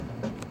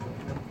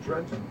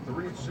Trenton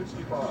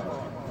 365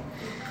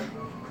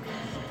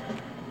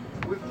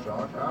 with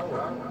Jacque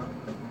Howard.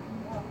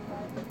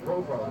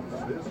 Profiling the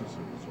businesses,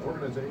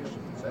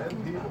 organizations,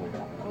 and people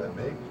that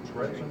make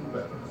Trenton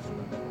better.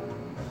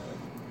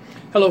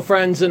 Hello,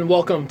 friends, and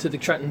welcome to the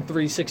Trenton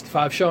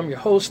 365 Show. I'm your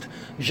host,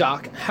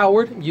 Jacque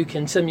Howard. You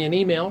can send me an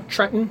email,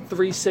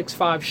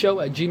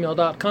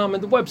 trenton365show@gmail.com,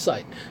 and the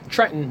website,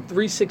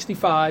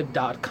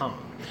 trenton365.com.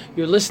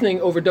 You're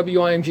listening over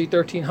WIMG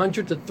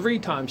 1300, the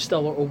three-time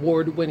Stellar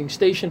Award-winning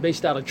station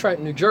based out of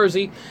Trenton, New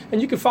Jersey,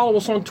 and you can follow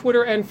us on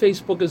Twitter and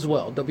Facebook as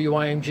well,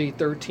 WIMG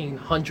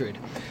 1300.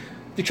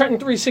 The Trenton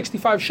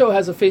 365 Show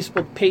has a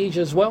Facebook page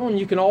as well, and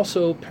you can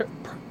also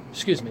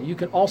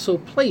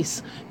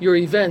place your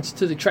events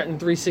to the Trenton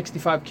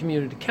 365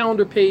 community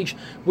calendar page,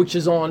 which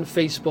is on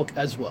Facebook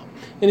as well.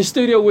 In the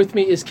studio with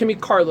me is Kimme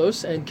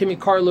Carlos, and Kimme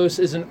Carlos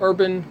is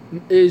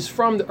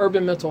from the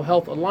Urban Mental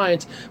Health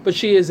Alliance, but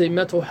she is a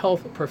mental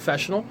health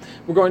professional.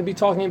 We're going to be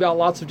talking about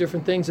lots of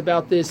different things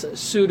about this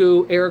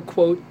pseudo, air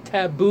quote,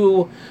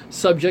 taboo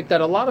subject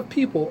that a lot of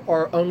people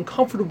are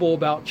uncomfortable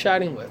about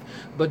chatting with.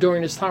 But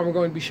during this time, we're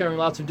going to be sharing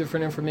lots of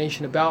different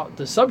information about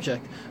the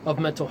subject of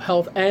mental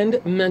health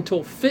and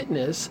mental fitness,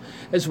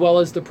 as well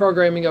as the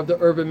programming of the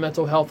Urban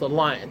Mental Health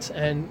Alliance.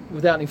 And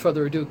without any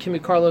further ado,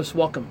 Kimme Carlos,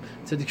 welcome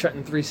to the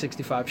Trenton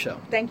 365 Show.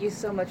 Thank you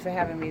so much for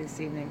having me this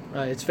evening.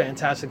 It's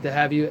fantastic to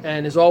have you.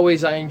 And as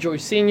always, I enjoy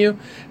seeing you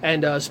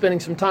and spending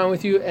some time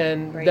with you.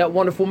 And Great. That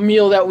wonderful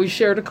meal that we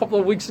shared a couple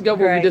of weeks ago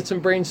where Right. we did some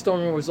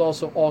brainstorming was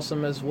also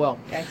awesome as well.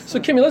 Excellent. So,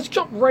 Kimme, let's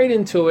jump right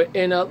into it.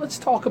 And let's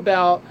talk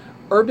about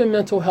Urban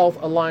Mental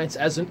Health Alliance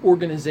as an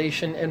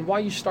organization and why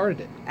you started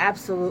it.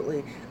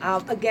 Absolutely.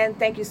 Again,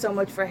 thank you so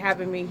much for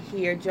having me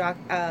here, Jacque.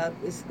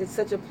 It's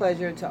such a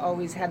pleasure to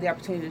always have the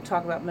opportunity to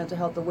talk about mental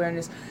health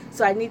awareness.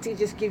 So I need to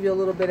just give you a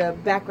little bit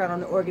of background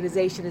on the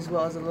organization as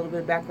well as a little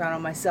bit of background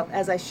on myself.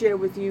 As I shared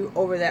with you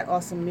over that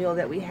awesome meal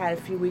that we had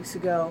a few weeks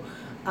ago,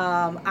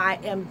 I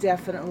am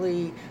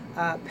definitely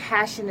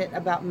passionate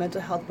about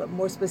mental health, but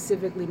more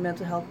specifically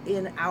mental health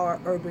in our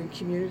urban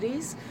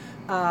communities.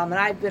 And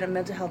I've been a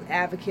mental health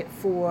advocate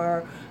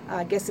for,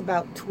 I guess,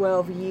 about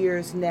 12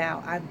 years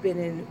now. I've been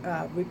in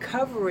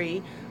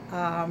recovery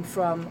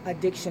from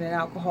addiction and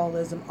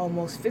alcoholism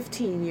almost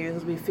 15 years.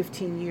 It'll be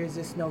 15 years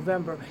this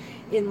November.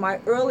 In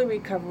my early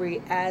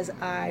recovery, as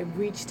I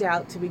reached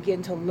out to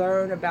begin to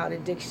learn about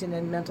addiction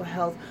and mental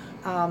health,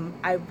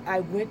 I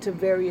went to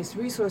various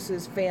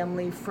resources,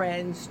 family,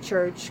 friends,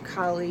 church,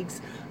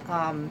 colleagues,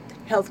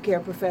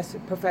 healthcare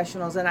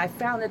professionals, and I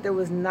found that there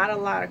was not a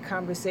lot of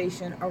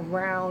conversation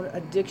around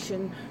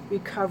addiction,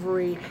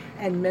 recovery,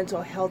 and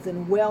mental health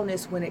and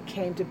wellness when it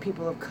came to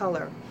people of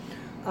color.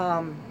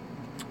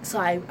 So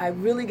I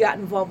really got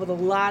involved with a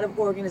lot of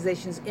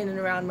organizations in and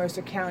around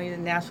Mercer County, the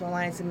National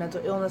Alliance of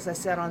Mental Illness. I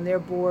sat on their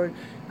board.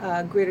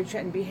 Greater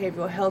Trenton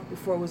Behavioral Health,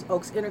 before it was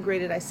Oaks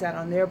Integrated, I sat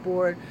on their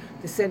board.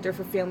 The Center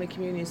for Family,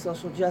 Community, and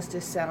Social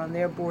Justice sat on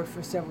their board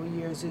for several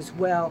years as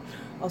well.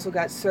 Also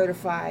got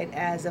certified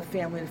as a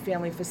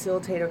family-to-family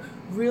facilitator,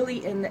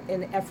 really in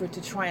an effort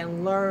to try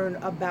and learn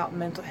about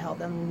mental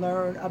health and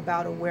learn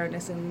about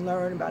awareness and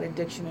learn about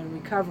addiction and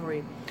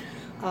recovery.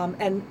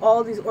 And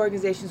all these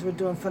organizations were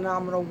doing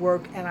phenomenal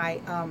work, and I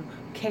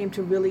came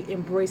to really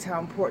embrace how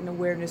important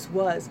awareness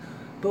was.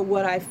 But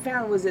what I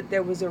found was that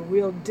there was a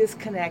real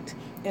disconnect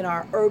in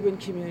our urban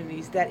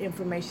communities. That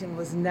information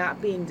was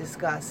not being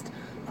discussed.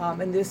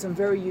 And there's some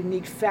very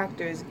unique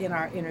factors in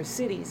our inner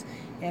cities.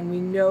 And we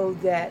know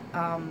that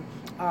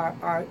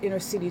our inner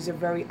cities are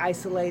very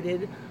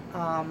isolated.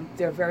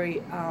 They're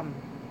very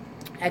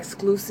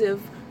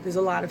exclusive. There's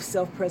a lot of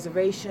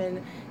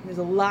self-preservation. There's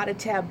a lot of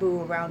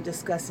taboo around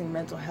discussing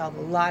mental health,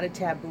 a lot of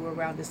taboo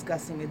around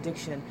discussing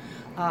addiction.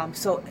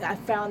 So I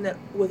found that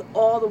with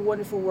all the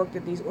wonderful work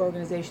that these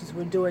organizations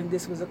were doing,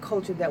 this was a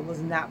culture that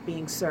was not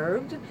being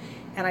served.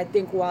 And I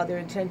think while their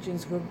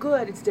intentions were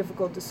good, it's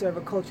difficult to serve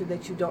a culture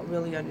that you don't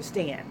really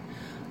understand.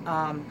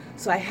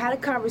 So I had a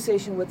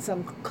conversation with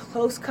some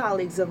close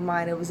colleagues of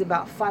mine. It was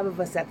about 5 of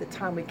us at the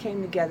time. We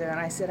came together and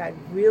I said, I'd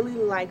really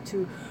like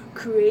to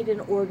create an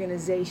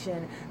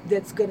organization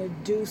that's going to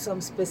do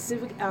some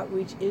specific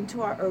outreach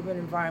into our urban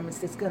environments,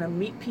 that's going to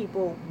meet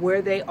people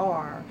where they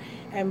are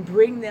and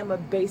bring them a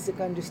basic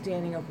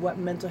understanding of what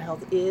mental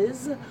health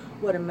is,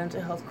 what a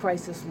mental health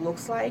crisis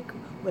looks like,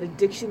 what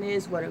addiction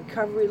is, what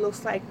recovery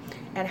looks like,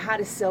 and how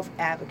to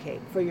self-advocate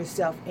for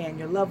yourself and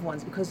your loved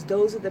ones, because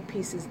those are the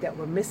pieces that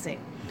we're missing.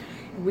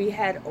 We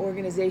had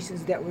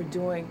organizations that were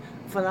doing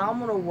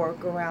phenomenal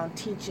work around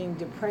teaching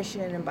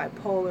depression and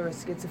bipolar or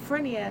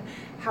schizophrenia.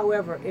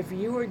 However, if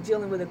you are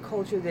dealing with a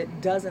culture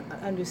that doesn't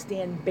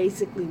understand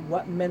basically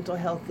what mental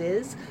health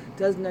is,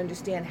 doesn't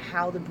understand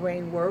how the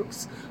brain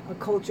works, a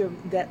culture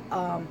that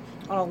on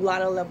a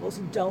lot of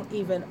levels don't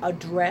even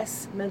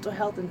address mental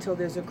health until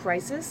there's a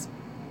crisis,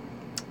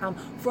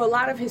 for a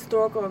lot of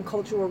historical and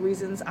cultural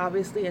reasons,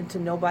 obviously, and to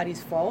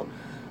nobody's fault,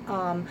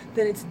 then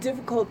it's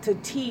difficult to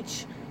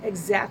teach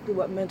exactly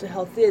what mental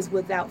health is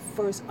without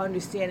first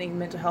understanding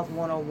Mental Health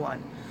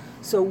 101.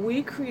 So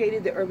we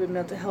created the Urban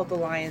Mental Health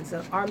Alliance,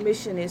 and our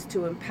mission is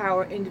to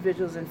empower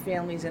individuals and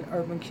families in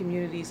urban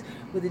communities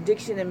with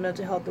addiction and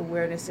mental health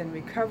awareness and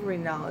recovery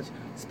knowledge,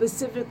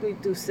 specifically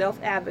through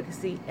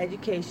self-advocacy,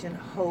 education,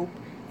 hope,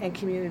 and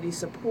community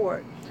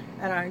support.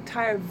 And our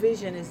entire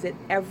vision is that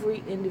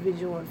every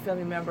individual and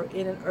family member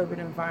in an urban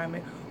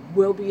environment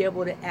will be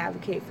able to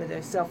advocate for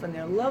themselves and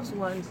their loved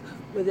ones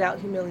without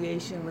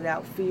humiliation,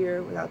 without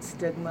fear, without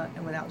stigma,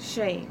 and without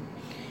shame.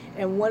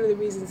 And one of the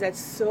reasons that's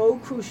so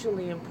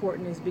crucially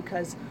important is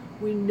because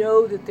we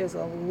know that there's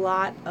a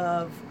lot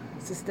of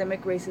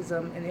systemic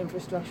racism and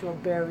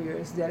infrastructural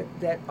barriers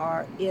that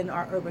are in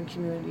our urban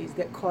communities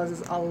that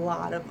causes a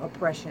lot of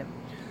oppression.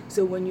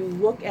 So when you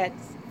look at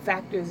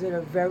factors that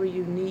are very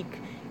unique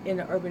in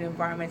the urban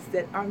environments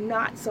that are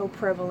not so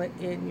prevalent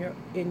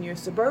in your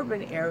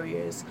suburban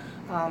areas,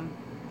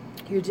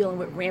 you're dealing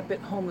with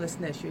rampant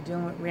homelessness, you're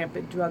dealing with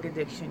rampant drug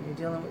addiction, you're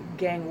dealing with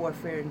gang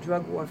warfare and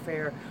drug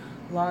warfare,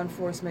 law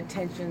enforcement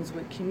tensions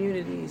with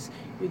communities,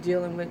 you're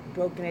dealing with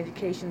broken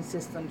education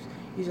systems,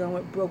 you're dealing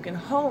with broken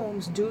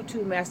homes due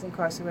to mass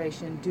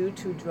incarceration, due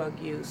to drug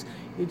use,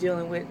 you're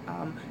dealing with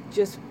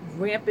just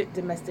rampant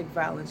domestic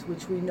violence,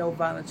 which we know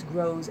violence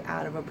grows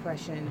out of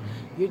oppression.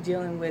 You're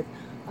dealing with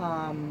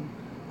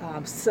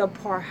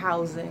subpar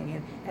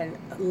housing and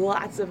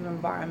lots of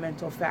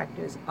environmental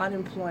factors,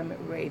 unemployment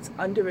rates,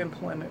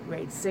 underemployment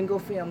rates, single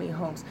family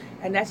homes,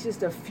 and that's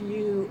just a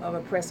few of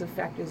oppressive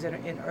factors that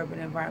are in urban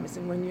environments.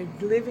 And when you're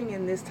living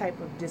in this type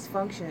of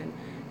dysfunction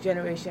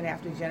generation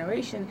after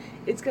generation,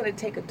 it's going to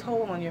take a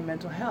toll on your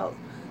mental health.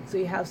 So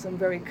you have some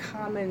very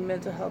common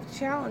mental health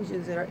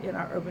challenges that are in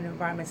our urban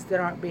environments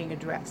that aren't being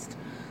addressed.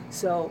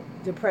 So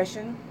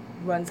depression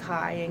runs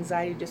high,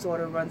 anxiety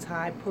disorder runs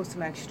high,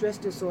 post-traumatic stress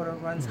disorder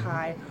runs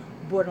high,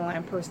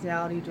 borderline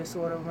personality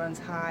disorder runs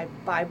high,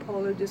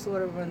 bipolar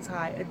disorder runs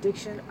high,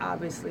 addiction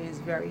obviously is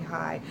very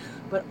high,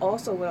 but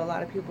also what a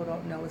lot of people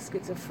don't know is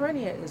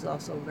schizophrenia is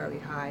also very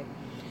high.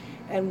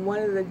 And one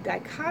of the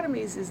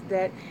dichotomies is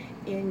that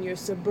in your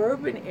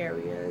suburban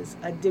areas,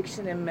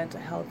 addiction and mental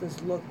health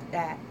is looked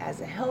at as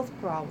a health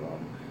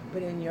problem,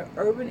 but in your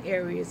urban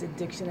areas,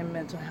 addiction and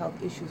mental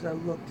health issues are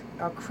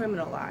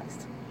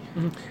criminalized.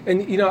 Mm-hmm.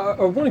 And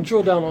I want to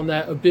drill down on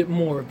that a bit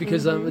more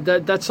because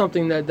that's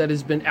something that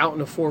has been out in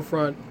the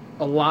forefront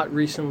a lot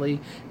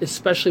recently,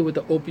 especially with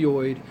the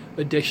opioid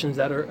addictions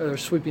that are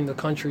sweeping the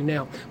country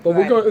now. But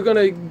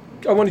Right.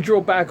 I want to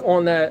drill back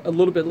on that a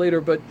little bit later.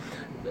 But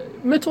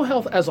mental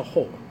health as a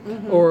whole,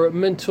 or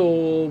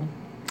mental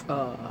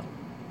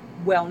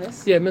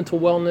wellness. Yeah,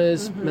 mental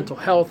wellness, mental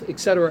health,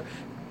 etc.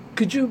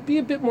 Could you be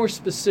a bit more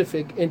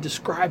specific in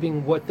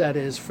describing what that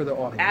is for the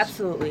audience?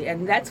 Absolutely,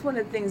 and that's one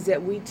of the things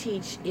that we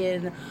teach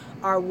in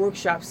our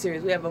workshop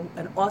series. We have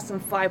an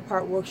awesome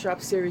 5-part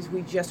workshop series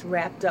we just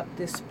wrapped up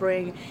this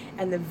spring,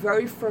 and the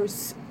very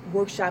first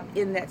workshop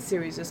in that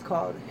series is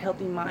called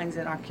Healthy Minds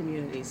in Our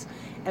Communities.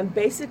 And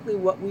basically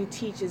what we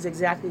teach is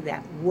exactly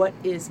that. What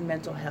is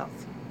mental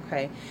health?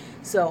 Okay,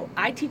 so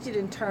I teach it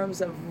in terms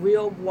of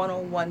real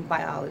one-on-one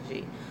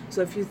biology.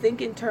 So if you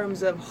think in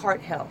terms of heart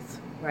health,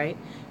 right?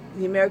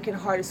 The American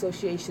Heart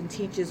Association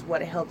teaches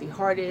what a healthy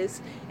heart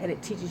is, and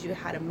it teaches you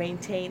how to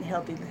maintain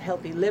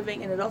healthy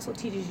living, and it also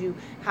teaches you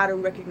how to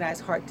recognize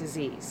heart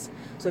disease.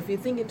 So if you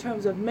think in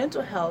terms of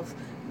mental health,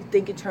 you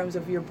think in terms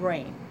of your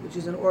brain, which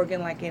is an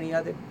organ like any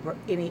other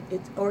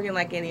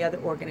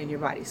organ in your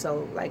body.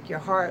 So like your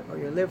heart or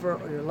your liver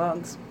or your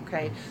lungs,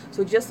 okay?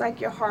 So just like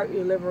your heart,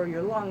 your liver, or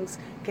your lungs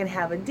can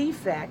have a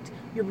defect,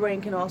 your brain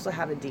can also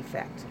have a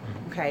defect,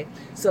 okay?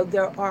 So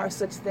there are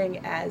such thing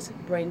as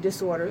brain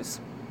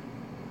disorders,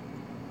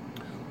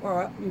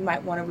 or you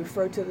might want to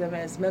refer to them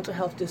as mental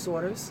health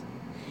disorders.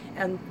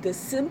 And the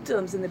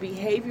symptoms and the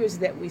behaviors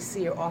that we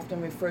see are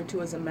often referred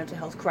to as a mental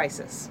health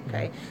crisis,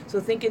 okay? So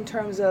think in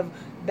terms of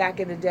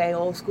back in the day,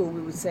 old school, we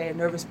would say a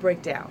nervous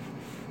breakdown,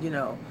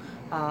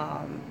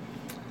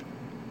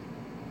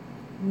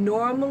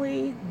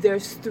 Normally,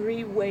 there's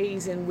 3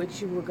 ways in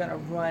which you were going to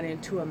run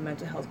into a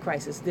mental health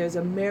crisis. There's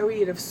a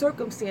myriad of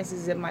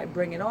circumstances that might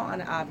bring it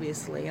on,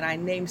 obviously, and I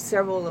named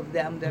several of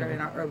them that are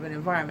in our urban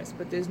environments,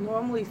 but there's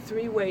normally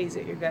 3 ways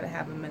that you're going to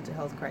have a mental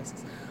health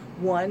crisis.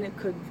 One, it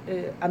could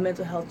a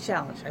mental health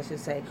challenge, I should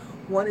say.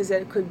 One is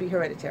that it could be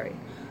hereditary.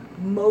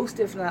 Most,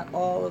 if not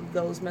all, of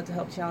those mental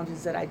health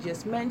challenges that I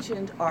just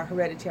mentioned are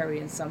hereditary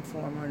in some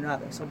form or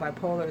another. So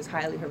bipolar is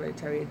highly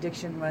hereditary.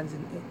 Addiction runs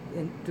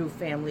through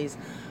families.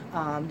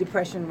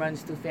 Depression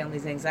runs through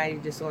families. Anxiety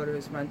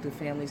disorders run through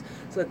families.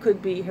 So it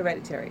could be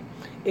hereditary.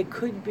 It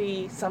could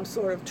be some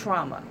sort of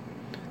trauma.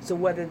 So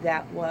whether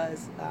that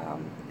was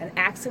an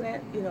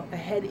accident, a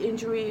head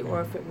injury,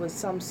 or if it was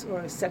some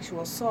sort of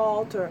sexual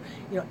assault, or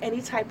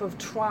any type of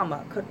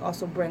trauma could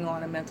also bring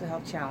on a mental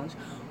health challenge.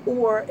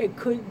 Or it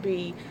could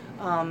be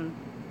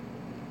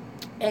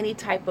any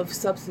type of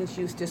substance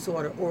use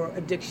disorder or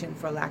addiction,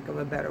 for lack of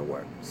a better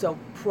word. So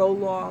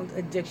prolonged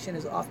addiction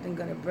is often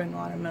going to bring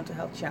on a mental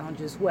health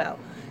challenge as well.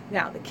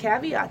 Now, the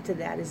caveat to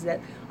that is that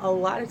a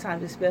lot of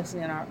times,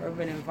 especially in our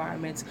urban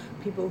environments,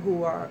 people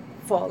who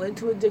fall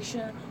into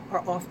addiction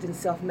are often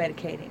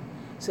self-medicating.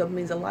 So it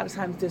means a lot of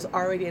times there's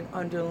already an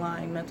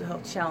underlying mental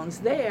health challenge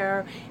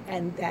there,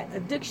 and that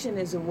addiction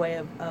is a way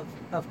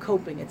of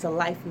coping. It's a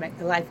life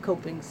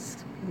coping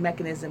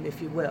mechanism, if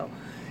you will.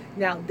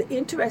 Now, the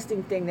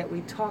interesting thing that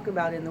we talk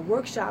about in the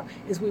workshop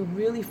is we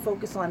really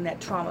focus on that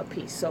trauma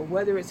piece. So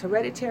whether it's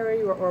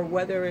hereditary or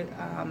whether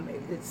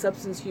it's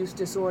substance use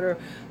disorder,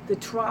 the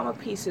trauma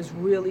piece is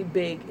really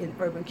big in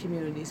urban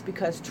communities,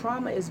 because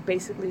trauma is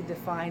basically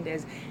defined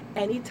as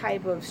any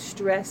type of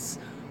stress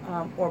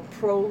or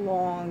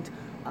prolonged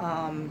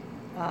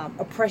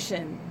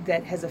oppression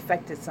that has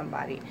affected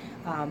somebody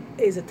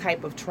is a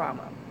type of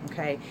trauma.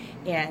 Okay,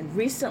 and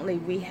recently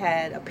we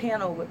had a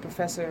panel with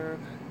Professor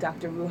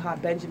Dr.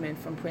 Ruha Benjamin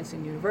from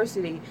Princeton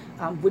University,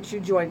 which you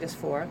joined us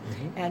for.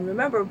 Mm-hmm. And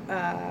remember,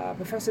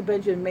 Professor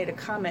Benjamin made a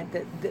comment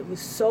that was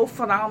so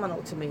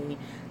phenomenal to me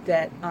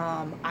that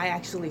I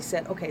actually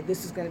said, okay,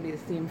 this is going to be the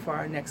theme for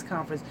our next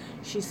conference.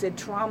 She said,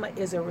 trauma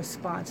is a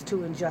response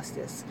to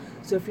injustice.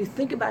 So if you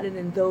think about it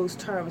in those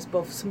terms,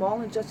 both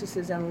small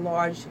injustices and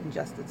large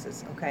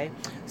injustices, okay?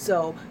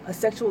 So a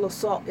sexual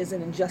assault is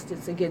an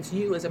injustice against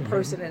you as a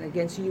person and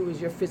against you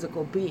as your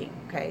physical being,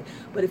 okay?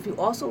 But if you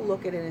also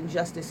look at an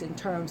injustice in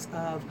terms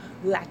of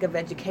lack of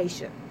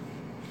education,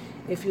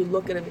 if you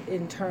look at it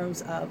in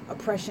terms of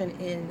oppression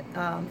in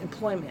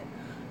employment,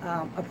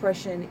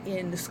 oppression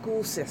in the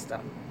school system,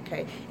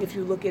 okay? If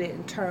you look at it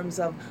in terms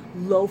of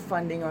low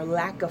funding or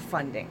lack of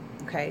funding,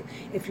 okay?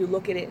 If you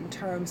look at it in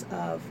terms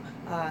of,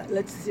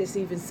 let's just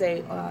even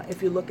say,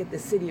 if you look at the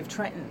city of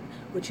Trenton,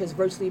 which has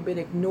virtually been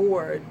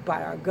ignored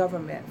by our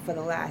government for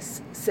the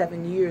last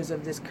 7 years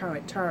of this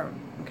current term,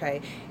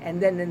 okay?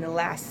 And then in the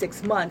last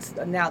 6 months,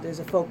 now there's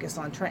a focus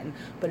on Trenton.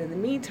 But in the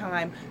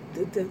meantime,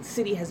 the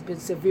city has been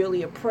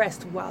severely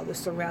oppressed while the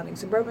surrounding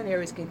suburban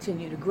areas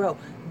continue to grow.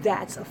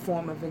 That's a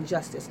form of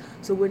injustice.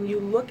 So when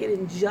you look at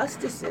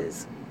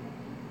injustices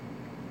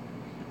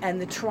and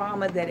the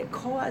trauma that it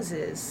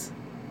causes,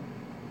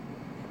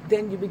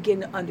 then you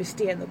begin to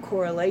understand the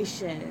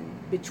correlation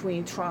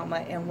between trauma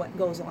and what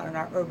goes on in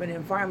our urban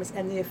environments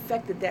and the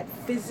effect that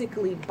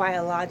physically,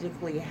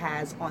 biologically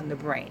has on the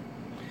brain.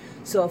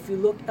 So if you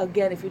look,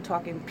 again, if you're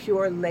talking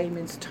pure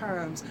layman's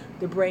terms,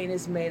 the brain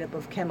is made up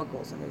of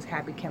chemicals, and there's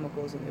happy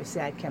chemicals and there's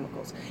sad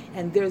chemicals.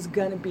 And there's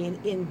going to be an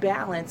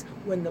imbalance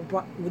when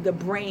the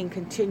brain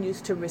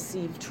continues to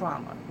receive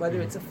trauma,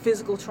 whether it's a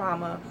physical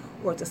trauma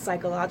or it's a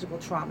psychological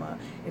trauma.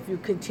 If you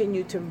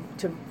continue to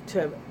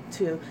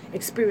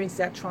experience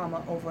that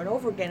trauma over and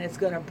over again, it's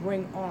going to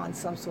bring on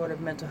some sort of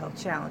mental health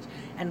challenge.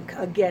 And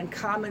again,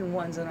 common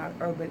ones in our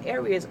urban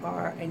areas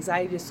are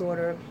anxiety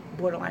disorder,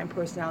 borderline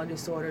personality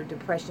disorder,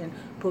 depression,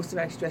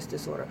 post-traumatic stress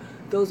disorder.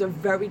 Those are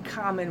very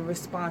common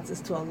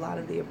responses to a lot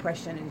of the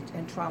oppression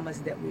and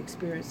traumas that we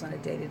experience on a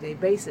day-to-day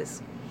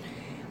basis.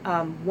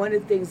 One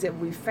of the things that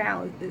we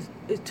found is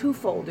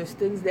twofold. There's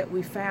things that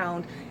we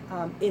found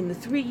in the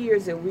 3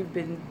 years that we've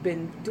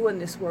been doing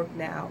this work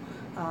now.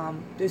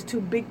 There's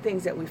two big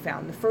things that we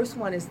found. The first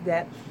one is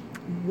that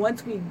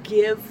once we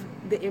give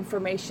the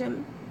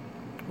information,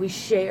 we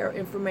share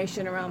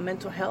information around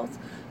mental health,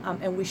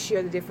 and we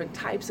share the different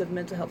types of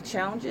mental health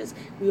challenges.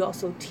 We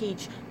also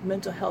teach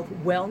mental health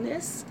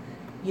wellness,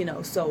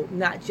 so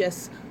not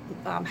just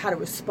how to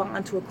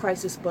respond to a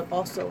crisis, but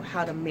also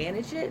how to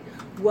manage it.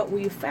 What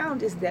we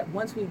found is that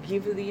once we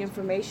give you the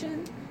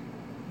information,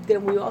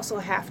 then we also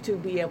have to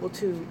be able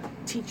to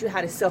teach you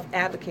how to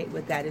self-advocate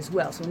with that as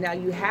well. So now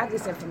you have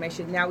this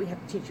information, now we have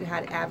to teach you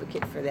how to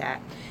advocate for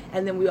that.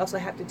 And then we also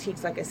have to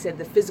teach, like I said,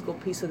 the physical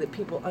piece so that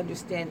people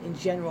understand in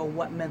general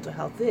what mental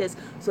health is.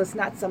 So it's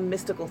not some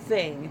mystical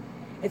thing,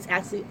 it's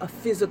actually a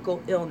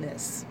physical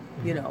illness.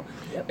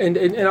 And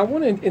I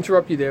want to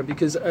interrupt you there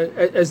because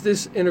as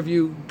this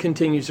interview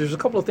continues, there's a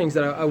couple of things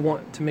that I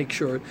want to make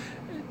sure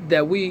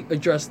that we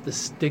address the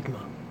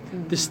stigma.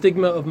 The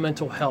stigma of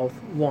mental health,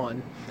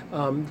 one,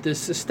 the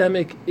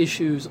systemic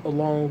issues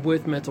along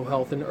with mental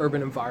health in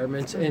urban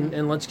environments,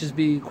 and let's just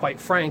be quite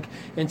frank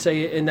and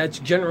say, and that's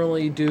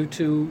generally due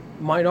to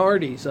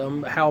minorities,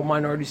 how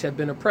minorities have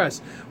been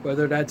oppressed,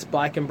 whether that's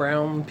black and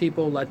brown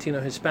people, Latino,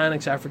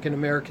 Hispanics, African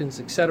Americans,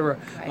 etc.,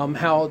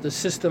 how the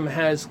system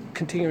has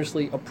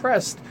continuously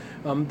oppressed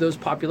those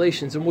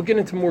populations. And we'll get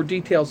into more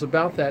details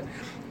about that.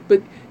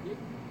 But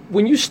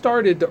when you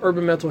started the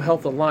Urban Mental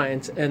Health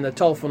Alliance, and the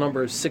telephone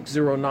number is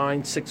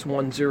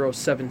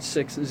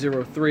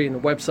 609-610-7603, and the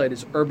website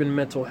is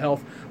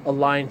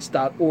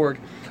urbanmentalhealthalliance.org,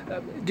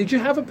 did you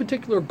have a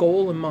particular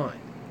goal in mind?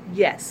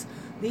 Yes.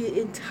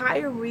 The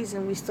entire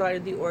reason we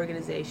started the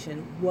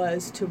organization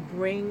was to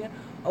bring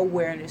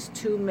awareness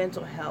to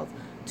mental health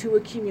to a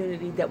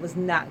community that was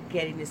not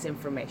getting this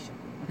information.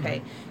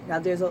 Okay. Now,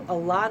 there's a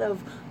lot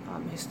of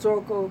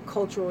historical,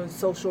 cultural, and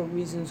social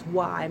reasons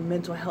why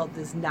mental health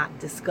is not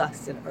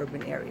discussed in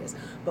urban areas.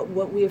 But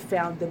what we have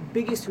found, the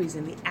biggest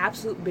reason, the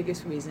absolute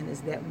biggest reason,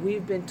 is that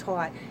we've been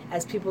taught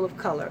as people of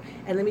color.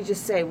 And let me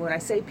just say, when I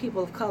say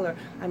people of color,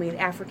 I mean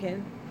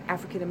African,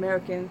 African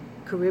American,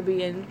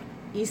 Caribbean,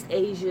 East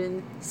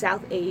Asian,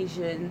 South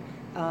Asian,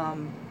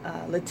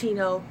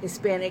 Latino,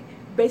 Hispanic,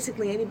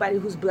 basically anybody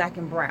who's black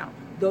and brown.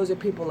 Those are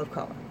people of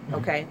color.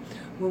 okay?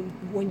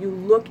 When you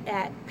look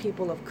at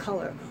people of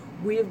color,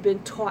 we have been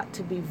taught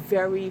to be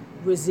very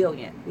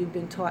resilient. We've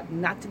been taught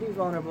not to be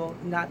vulnerable,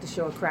 not to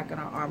show a crack in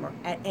our armor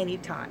at any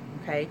time,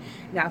 okay?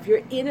 Now, if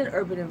you're in an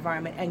urban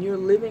environment and you're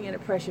living in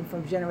oppression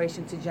from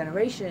generation to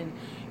generation,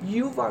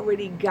 you've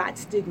already got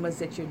stigmas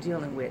that you're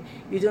dealing with.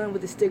 You're dealing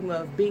with the stigma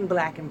of being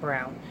black and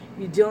brown.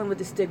 You're dealing with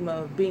the stigma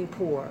of being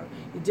poor.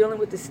 You're dealing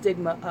with the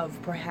stigma of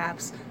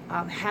perhaps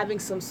having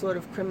some sort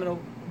of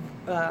criminal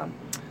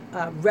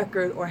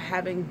record or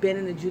having been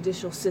in the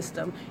judicial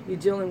system. You're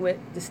dealing with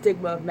the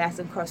stigma of mass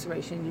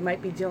incarceration. You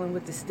might be dealing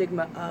with the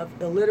stigma of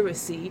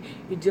illiteracy.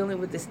 You're dealing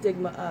with the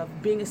stigma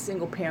of being a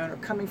single parent or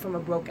coming from a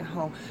broken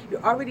home.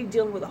 You're already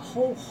dealing with a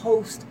whole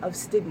host of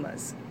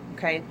stigmas.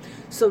 Okay,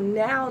 so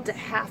now to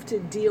have to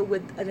deal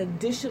with an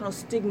additional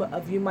stigma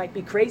of you might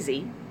be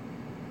crazy,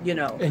 you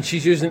know. And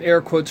she's using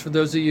air quotes for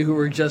those of you who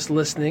are just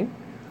listening.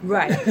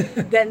 Right.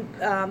 Then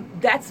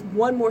that's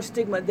one more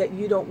stigma that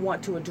you don't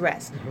want to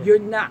address. You're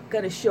not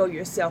going to show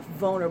yourself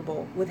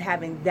vulnerable with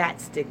having that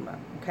stigma.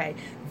 Okay.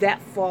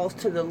 That falls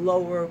to the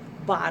lower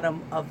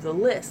bottom of the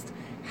list.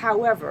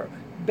 However,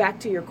 back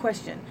to your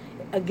question.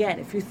 Again,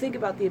 if you think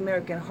about the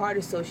American Heart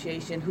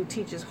Association, who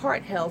teaches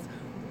heart health,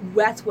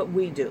 that's what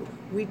we do.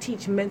 We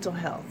teach mental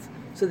health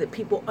so that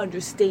people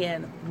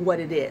understand what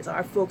it is.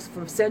 Our folks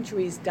for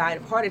centuries died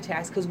of heart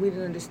attacks because we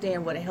didn't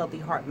understand what a healthy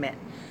heart meant.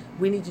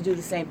 We need to do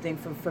the same thing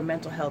for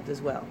mental health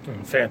as well.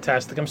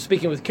 Fantastic. I'm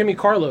speaking with Kimme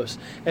Carlos,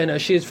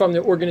 and she is from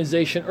the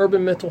organization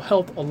Urban Mental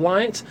Health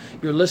Alliance.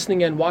 You're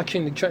listening and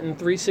watching the Trenton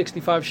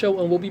 365 show,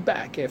 and we'll be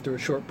back after a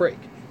short break.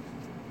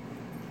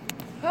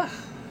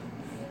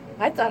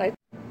 I thought I...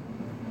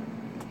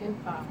 In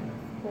 5,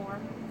 4,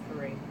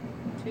 3,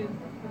 2,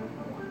 1.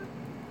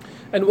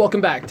 And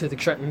welcome back to the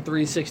Trenton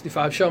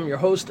 365 show. I'm your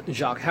host,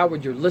 Jacque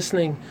Howard. You're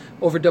listening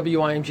over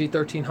WIMG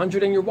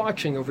 1300, and you're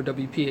watching over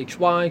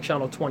WPHY,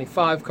 Channel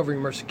 25, covering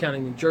Mercer County,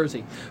 New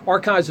Jersey.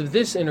 Archives of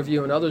this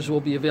interview and others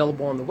will be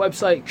available on the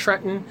website,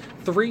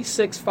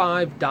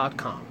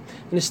 Trenton365.com.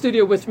 In the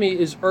studio with me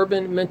is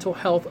Urban Mental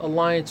Health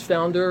Alliance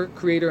founder,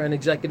 creator, and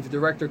executive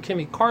director,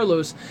 Kimme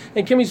Carlos.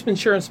 And Kimme's been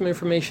sharing some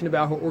information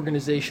about her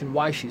organization,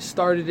 why she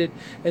started it.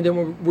 And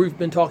then we've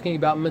been talking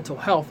about mental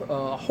health,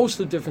 a host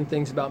of different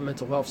things about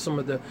mental health, some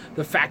of the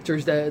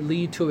factors that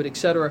lead to it,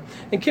 etc.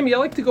 And Kimme, I'd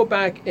like to go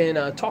back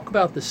and talk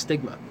about the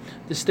stigma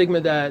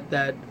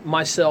that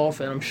myself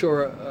and I'm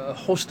sure a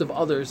host of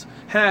others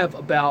have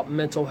about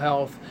mental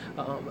health.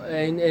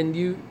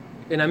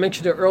 And I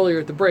mentioned it earlier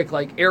at the break,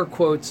 like air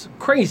quotes,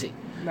 crazy.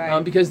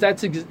 Right. Because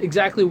that's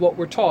exactly what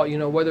we're taught,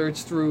 whether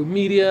it's through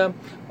media,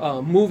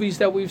 movies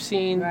that we've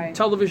seen, right,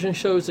 television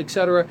shows,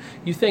 etc.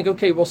 You think,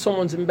 okay, well,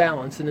 someone's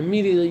imbalanced, and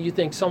immediately you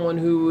think someone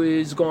who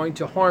is going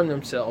to harm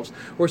themselves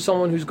or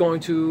someone who's going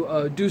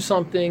to do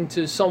something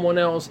to someone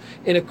else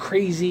in a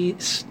crazy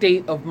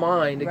state of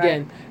mind.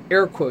 Again, right,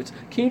 air quotes.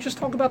 Can you just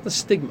talk about the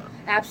stigma?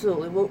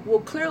 Absolutely.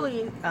 Well,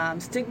 clearly,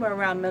 stigma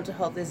around mental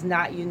health is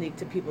not unique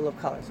to people of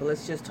color. So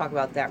let's just talk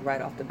about that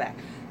right off the bat.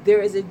 There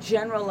is a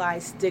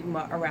generalized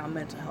stigma around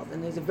mental health,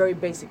 and there's a very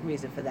basic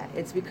reason for that.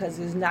 It's because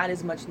there's not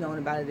as much known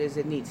about it as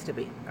it needs to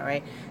be, all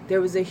right? There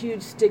was a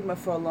huge stigma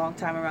for a long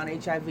time around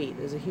HIV.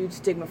 There's a huge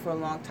stigma for a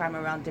long time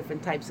around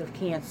different types of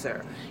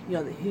cancer.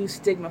 The huge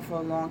stigma for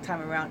a long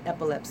time around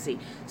epilepsy.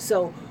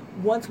 So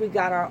once we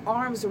got our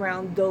arms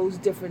around those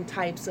different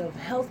types of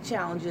health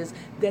challenges,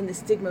 then the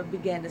stigma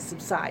began to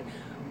subside.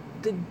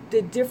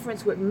 The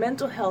difference with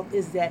mental health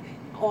is that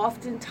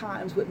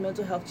oftentimes with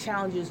mental health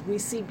challenges, we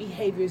see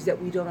behaviors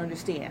that we don't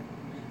understand,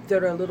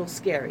 that are a little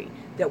scary,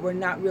 that we're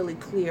not really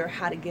clear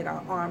how to get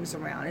our arms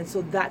around. And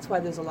so that's why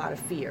there's a lot of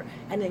fear.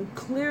 And then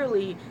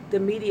clearly the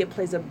media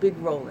plays a big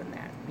role in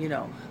that.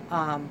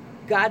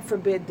 God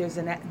forbid there's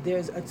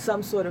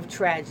some sort of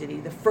tragedy.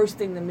 The first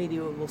thing the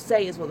media will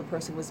say is, well, the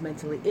person was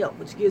mentally ill,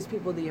 which gives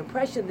people the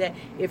impression that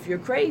if you're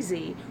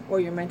crazy or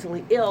you're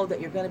mentally ill,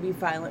 that you're going to be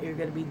violent, you're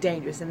going to be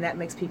dangerous, and that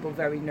makes people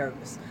very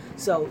nervous.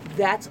 So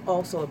that's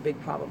also a big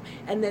problem.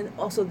 And then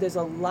also there's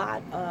a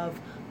lot of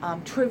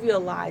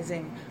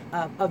trivializing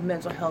of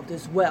mental health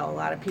as well. A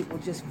lot of people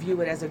just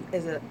view it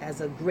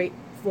as a great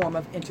form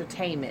of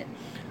entertainment.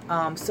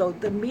 So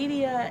the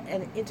media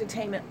and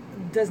entertainment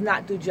does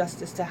not do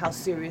justice to how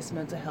serious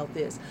mental health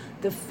is.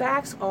 The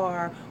facts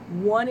are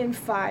 1 in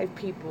 5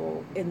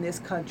 people in this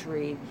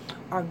country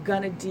are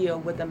going to deal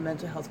with a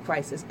mental health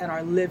crisis and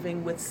are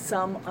living with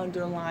some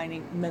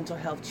underlying mental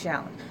health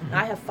challenge. Mm-hmm.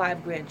 Now, I have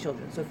 5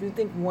 grandchildren, so if you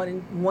think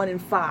 1 in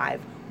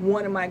 5,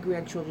 one of my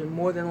grandchildren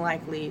more than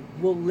likely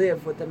will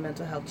live with a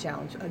mental health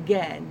challenge,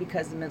 again,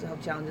 because the mental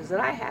health challenges that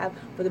I have,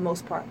 for the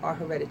most part, are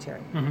hereditary.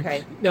 Mm-hmm.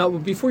 Okay. Now,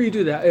 before you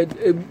do that,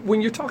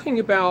 when you're talking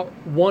about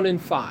 1 in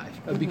 5,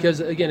 mm-hmm,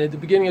 because, again, at the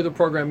beginning of the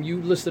program, you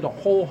listed a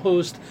whole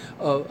host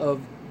of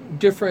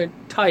different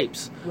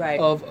types, right,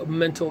 of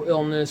mental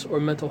illness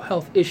or mental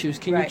health issues.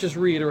 Can you just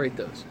reiterate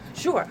those?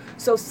 Sure.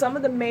 So some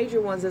of the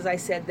major ones, as I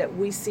said, that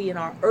we see in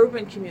our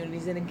urban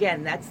communities, and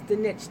again, that's the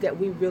niche that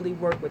we really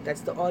work with.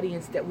 That's the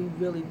audience that we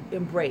really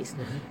embrace.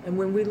 Mm-hmm. And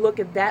when we look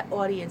at that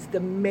audience, the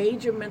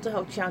major mental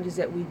health challenges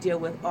that we deal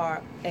with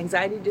are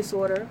anxiety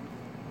disorder,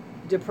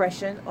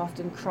 depression,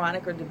 often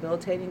chronic or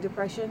debilitating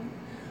depression,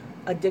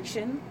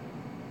 addiction,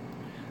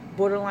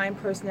 borderline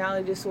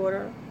personality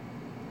disorder,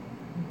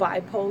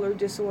 bipolar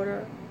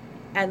disorder,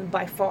 and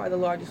by far the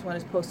largest one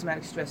is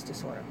post-traumatic stress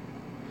disorder.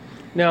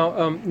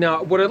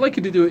 Now, what I'd like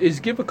you to do is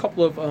give a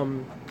couple of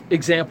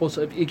examples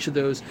of each of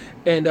those,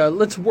 and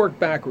let's work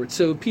backwards.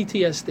 So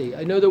PTSD.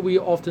 I know that we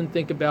often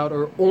think about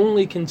or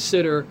only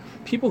consider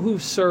people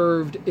who've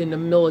served in the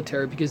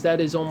military because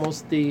that is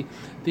almost the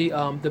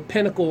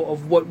pinnacle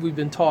of what we've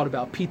been taught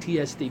about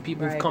PTSD.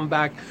 People who've come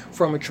back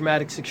from a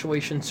traumatic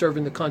situation,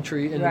 serving the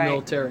country in the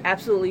military.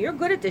 Absolutely, you're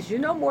good at this. You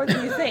know more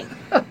than you think.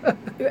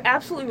 You're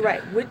absolutely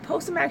right. With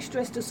post-traumatic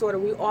stress disorder,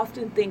 we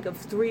often think of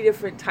three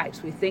different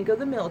types. We think of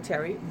the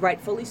military,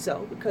 rightfully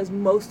so, because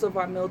most of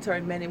our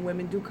military men and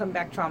women do come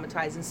back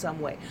traumatized in some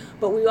way.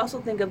 But we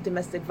also think of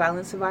domestic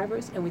violence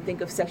survivors, and we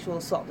think of sexual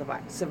assault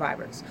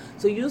survivors.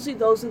 So usually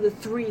those are the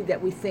three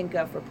that we think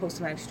of for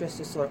post-traumatic stress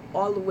disorder,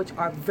 all of which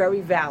are very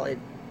valid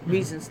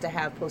reasons to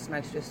have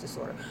post-traumatic stress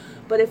disorder.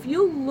 But if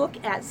you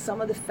look at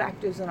some of the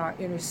factors in our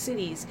inner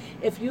cities,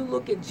 if you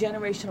look at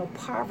generational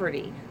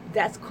poverty,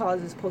 that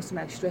causes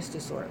post-traumatic stress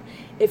disorder.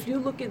 If you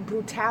look at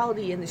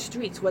brutality in the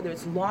streets, whether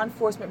it's law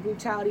enforcement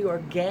brutality or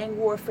gang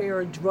warfare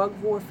or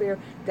drug warfare,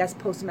 that's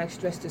post-traumatic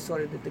stress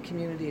disorder that the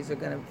communities are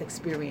going to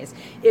experience.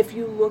 If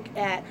you look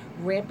at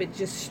rampant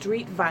just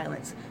street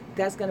violence,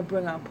 that's going to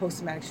bring on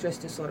post-traumatic stress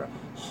disorder.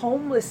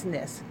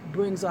 Homelessness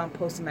brings on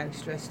post-traumatic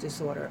stress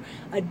disorder.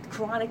 A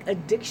chronic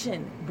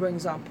addiction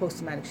brings on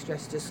post-traumatic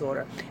stress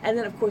disorder. And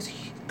then, of course,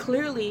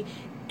 clearly,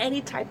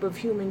 any type of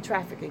human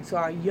trafficking. So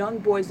our young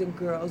boys and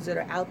girls that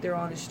are out there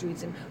on the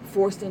streets and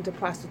forced into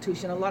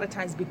prostitution, a lot of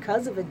times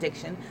because of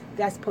addiction,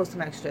 that's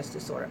post-traumatic stress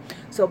disorder.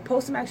 So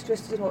post-traumatic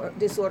stress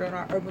disorder in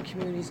our urban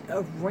communities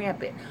are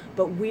rampant,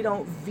 but we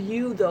don't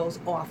view those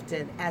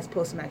often as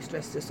post-traumatic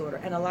stress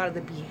disorder. And a lot of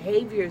the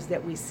behaviors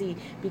that we see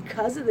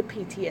because of the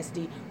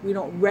PTSD, we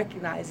don't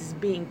recognize as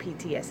being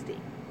PTSD.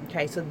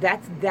 Okay, so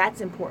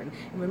that's important.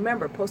 And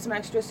remember,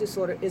 post-traumatic stress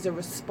disorder is a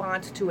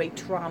response to a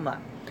trauma.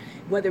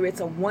 Whether it's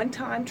a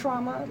one-time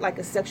trauma, like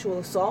a sexual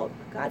assault,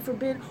 God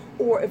forbid,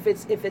 or if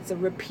it's a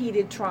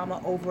repeated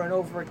trauma over and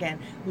over again,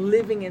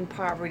 living in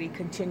poverty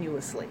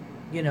continuously,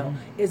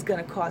 is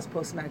going to cause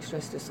post-traumatic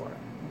stress disorder.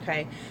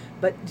 Okay,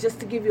 but just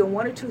to give you a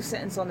one or two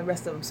sentence on the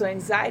rest of them. So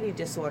anxiety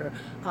disorder,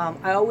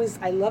 I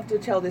love to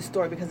tell this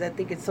story because I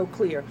think it's so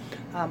clear.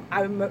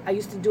 I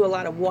used to do a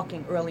lot of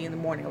walking early in the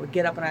morning. I would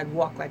get up and I'd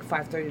walk like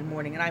 5:30 in the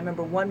morning. And I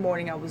remember one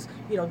morning I was,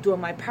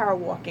 doing my power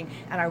walking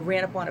and I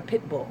ran up on a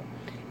pit bull.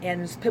 And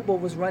this pit bull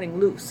was running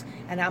loose.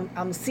 And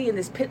I'm seeing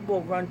this pit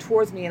bull run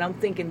towards me, and I'm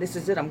thinking, this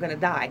is it, I'm going to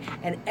die.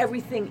 And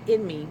everything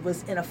in me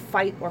was in a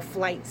fight or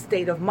flight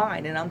state of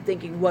mind. And I'm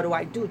thinking, what do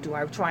I do? Do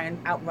I try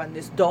and outrun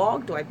this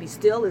dog? Do I be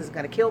still? Is it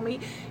going to kill me?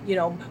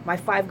 My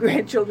 5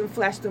 grandchildren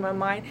flashed through my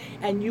mind.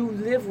 And you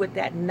live with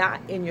that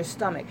knot in your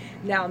stomach.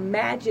 Now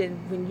imagine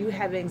when you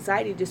have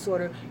anxiety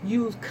disorder,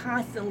 you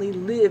constantly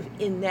live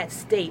in that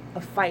state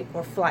of fight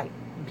or flight.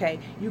 Okay,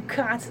 you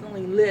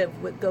constantly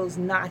live with those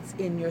knots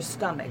in your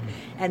stomach.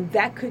 And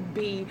that could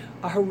be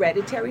a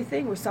hereditary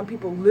thing where some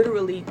people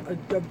literally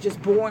are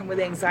just born with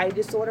anxiety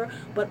disorder,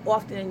 but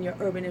often in your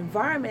urban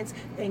environments,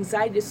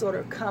 anxiety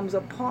disorder comes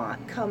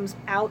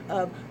out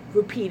of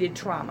repeated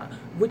trauma,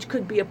 which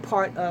could be a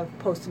part of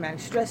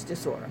post-traumatic stress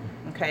disorder.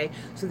 Okay,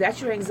 so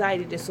that's your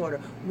anxiety disorder,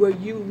 where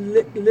you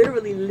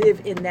literally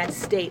live in that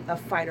state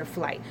of fight or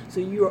flight. So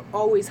you're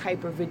always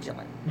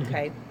hypervigilant.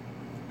 Okay.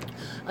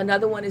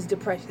 Another one is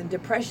depression.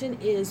 Depression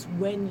is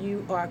when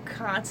you are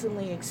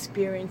constantly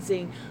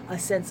experiencing a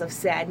sense of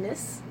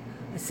sadness,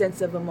 a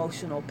sense of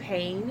emotional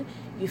pain.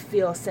 You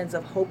feel a sense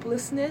of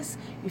hopelessness.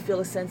 You feel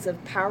a sense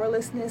of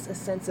powerlessness, a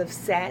sense of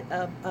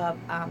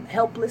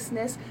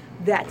helplessness.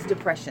 That's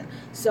depression.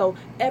 So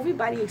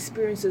everybody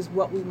experiences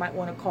what we might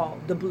want to call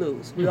the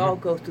blues. We all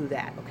go through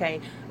that, okay?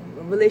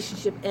 A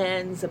relationship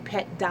ends, a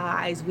pet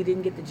dies, we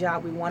didn't get the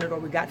job we wanted, or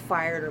we got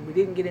fired, or we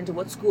didn't get into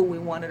what school we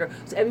wanted,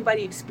 so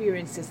everybody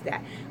experiences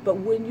that. But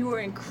when you are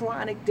in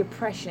chronic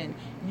depression,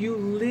 you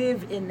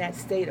live in that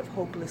state of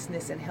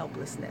hopelessness and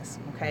helplessness,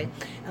 okay?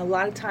 And a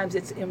lot of times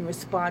it's in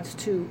response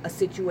to a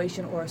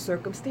situation or a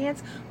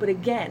circumstance, but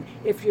again,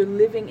 if you're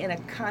living in a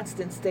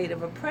constant state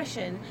of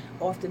oppression,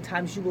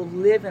 oftentimes you will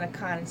live in a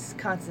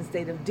constant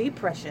state of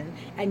depression,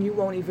 and you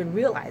won't even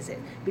realize it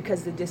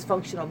because the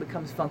dysfunctional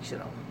becomes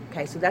functional.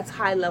 Okay, so that's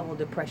high-level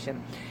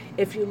depression.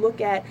 If you look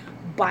at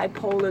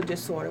bipolar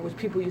disorder, which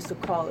people used to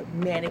call it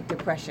manic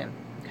depression,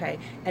 okay,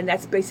 and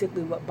that's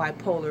basically what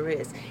bipolar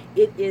is.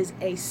 It is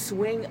a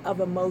swing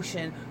of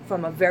emotion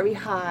from a very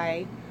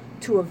high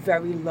to a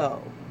very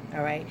low.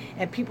 All right,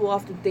 and people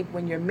often think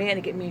when you're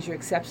manic, it means you're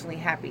exceptionally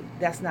happy.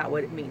 That's not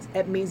what it means.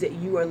 It means that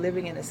you are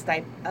living in a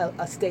state of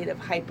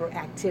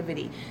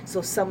hyperactivity.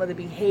 So some of the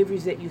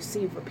behaviors that you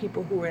see for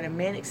people who are in a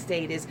manic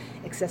state is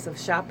excessive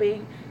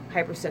shopping,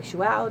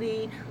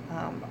 hypersexuality,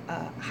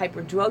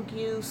 hyper drug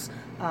use,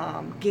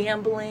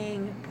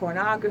 gambling,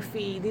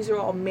 pornography. These are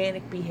all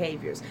manic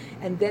behaviors.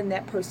 And then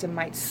that person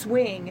might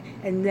swing,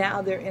 and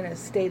now they're in a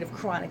state of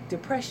chronic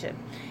depression.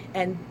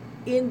 And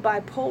in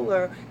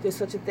bipolar, there's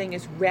such a thing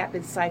as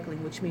rapid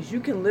cycling, which means you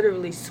can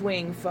literally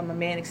swing from a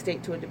manic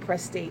state to a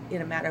depressed state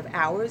in a matter of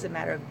hours, a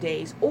matter of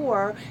days,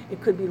 or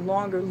it could be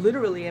longer,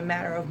 literally a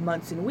matter of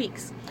months and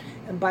weeks.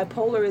 And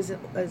bipolar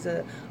is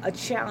a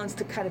challenge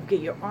to kind of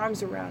get your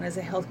arms around as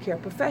a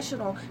healthcare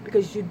professional,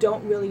 because you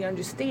don't really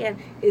understand,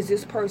 is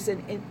this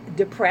person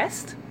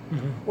depressed,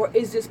 or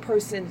is this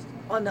person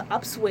on the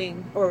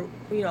upswing, or,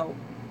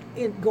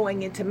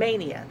 going into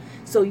mania.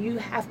 So you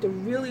have to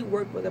really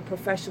work with a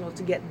professional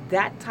to get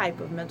that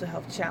type of mental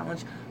health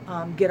challenge,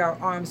 get our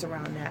arms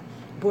around that.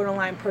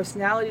 Borderline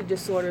personality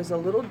disorder is a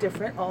little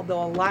different,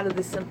 although a lot of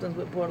the symptoms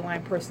with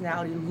borderline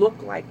personality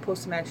look like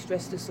post-traumatic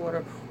stress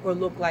disorder or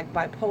look like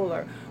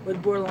bipolar.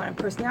 With borderline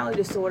personality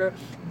disorder,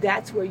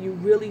 that's where you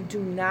really do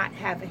not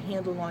have a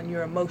handle on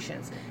your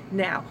emotions.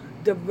 Now,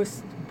 the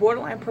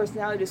borderline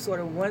personality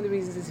disorder, one of the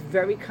reasons it's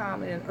very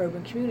common in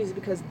urban communities is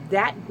because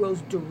that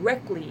grows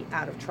directly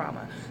out of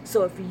trauma.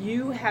 So if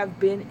you have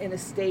been in a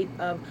state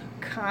of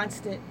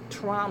constant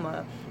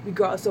trauma,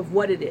 regardless of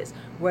what it is,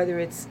 whether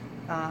it's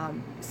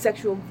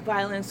sexual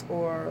violence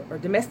or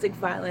domestic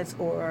violence,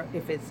 or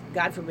if it's,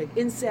 God forbid,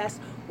 incest,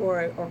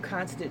 or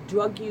constant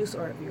drug use,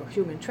 or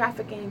human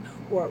trafficking,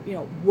 or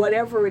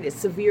whatever it is,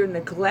 severe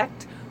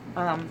neglect,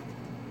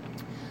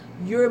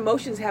 your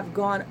emotions have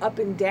gone up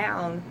and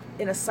down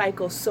in a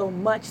cycle so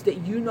much that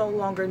you no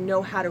longer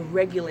know how to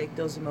regulate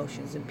those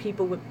emotions. And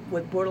people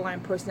with borderline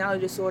personality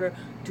disorder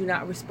do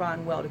not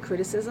respond well to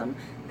criticism.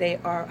 They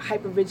are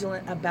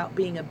hypervigilant about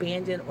being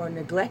abandoned or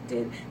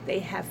neglected. They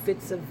have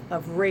fits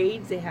of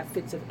rage. They have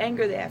fits of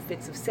anger. They have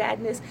fits of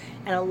sadness.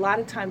 And a lot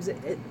of times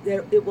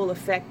it will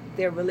affect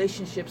their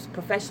relationships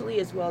professionally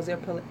as well as their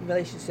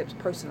relationships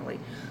personally.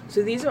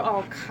 So these are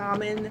all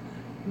common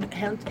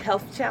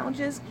health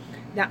challenges.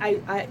 Now,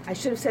 I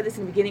should have said this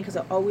in the beginning, because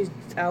I always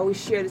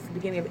share this at the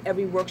beginning of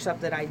every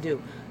workshop that I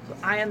do. So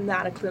I am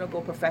not a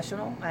clinical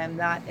professional. I am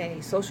not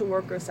a social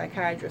worker,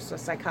 psychiatrist, or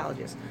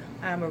psychologist.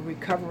 I am a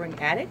recovering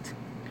addict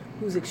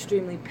who's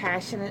extremely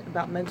passionate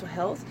about mental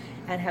health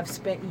and have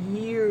spent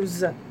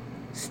years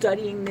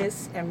studying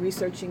this and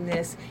researching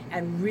this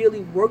and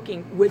really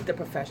working with the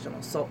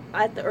professionals. So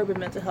at the Urban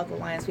Mental Health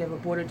Alliance, we have a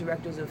board of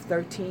directors of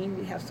 13.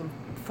 We have some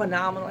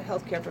phenomenal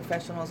healthcare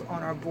professionals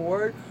on our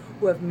board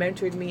who have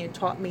mentored me and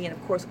taught me, and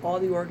of course all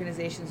the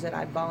organizations that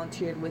I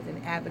volunteered with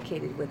and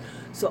advocated with.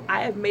 So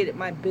I have made it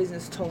my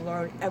business to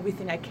learn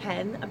everything I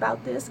can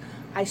about this.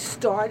 I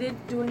started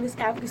doing this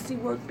advocacy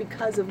work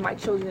because of my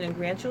children and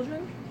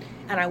grandchildren,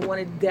 and I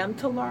wanted them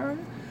to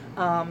learn.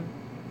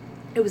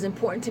 It was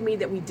important to me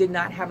that we did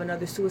not have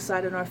another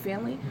suicide in our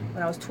family.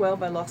 When I was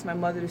 12, I lost my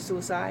mother to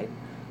suicide,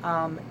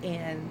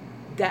 and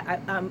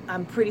that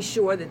I'm pretty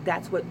sure that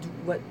that's what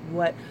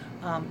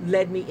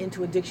led me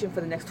into addiction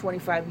for the next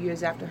 25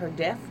 years after her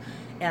death.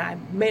 And I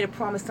made a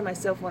promise to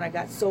myself when I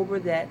got sober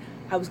that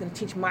I was going to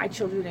teach my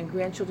children and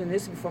grandchildren,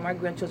 this is before my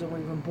grandchildren were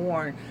even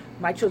born,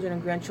 my children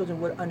and grandchildren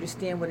would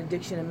understand what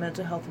addiction and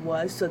mental health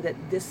was, so that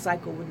this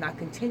cycle would not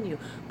continue.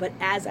 But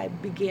as I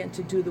began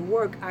to do the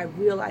work, I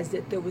realized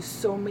that there were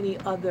so many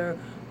other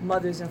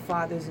mothers and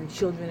fathers and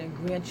children and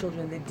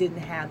grandchildren that didn't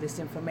have this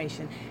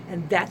information.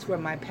 And that's where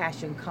my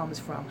passion comes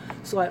from.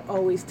 So I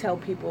always tell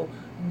people,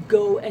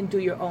 go and do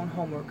your own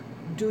homework.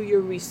 Do your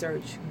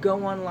research,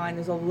 go online.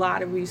 There's a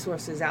lot of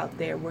resources out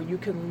there where you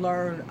can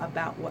learn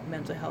about what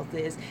mental health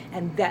is,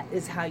 and that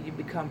is how you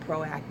become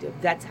proactive.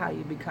 That's how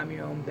you become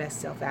your own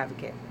best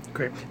self-advocate.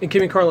 Great. And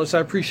Kimme Carlos,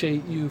 I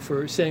appreciate you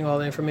for saying all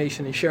the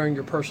information and sharing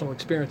your personal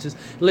experiences.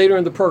 Later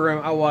in the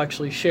program, I will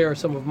actually share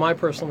some of my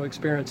personal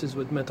experiences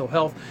with mental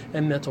health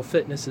and mental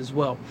fitness as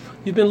well.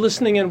 You've been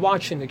listening and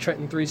watching the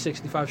Trenton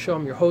 365 Show.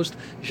 I'm your host,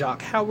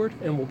 Jacque Howard,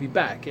 and we'll be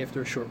back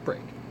after a short break.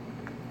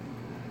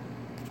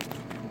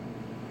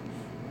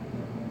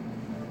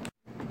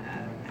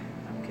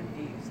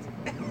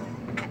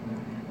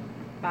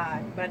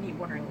 But I need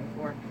 1 ring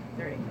 4,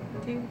 3,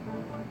 2.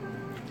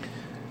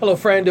 Hello,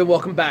 friend, and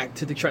welcome back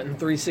to the Trenton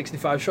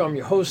 365 Show. I'm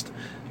your host,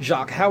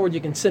 Jacque Howard.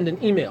 You can send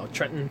an email,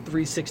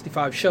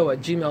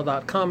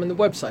 trenton365show@gmail.com, and the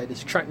website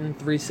is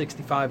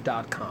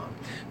trenton365.com.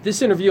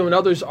 This interview and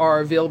others are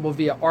available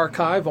via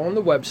archive on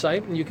the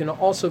website, and you can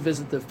also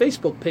visit the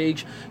Facebook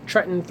page,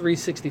 Trenton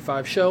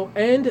 365 Show,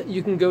 and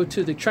you can go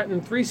to the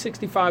Trenton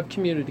 365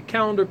 Community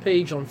Calendar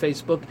page on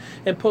Facebook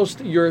and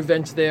post your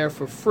events there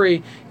for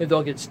free, and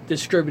they'll get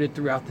distributed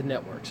throughout the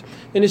networks.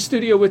 In the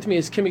studio with me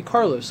is Kimme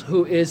Carlos,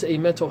 who is a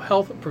mental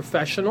health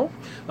professional.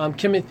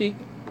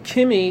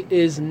 Kimme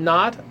is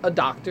not a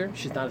doctor.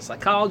 She's not a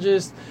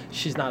psychologist.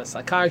 She's not a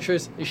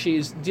psychiatrist. She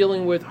is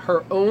dealing with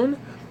her own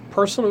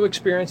personal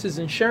experiences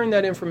and sharing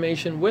that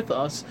information with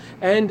us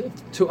and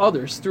to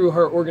others through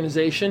her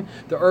organization,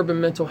 the Urban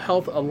Mental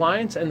Health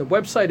Alliance, and the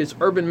website is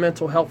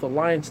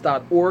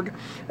urbanmentalhealthalliance.org,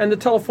 and the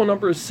telephone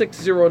number is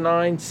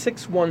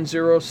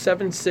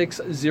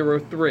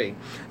 609-610-7603.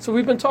 So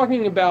we've been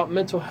talking about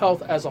mental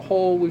health as a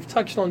whole. We've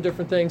touched on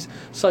different things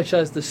such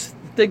as the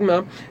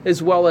stigma,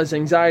 as well as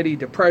anxiety,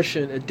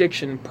 depression,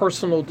 addiction,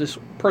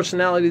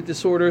 personality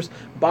disorders,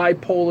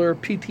 bipolar,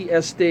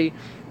 PTSD,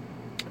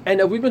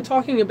 And we've been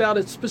talking about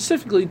it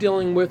specifically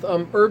dealing with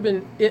the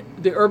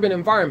urban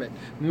environment,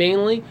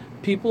 mainly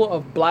people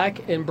of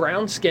black and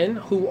brown skin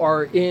who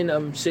are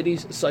in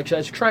cities such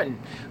as Trenton,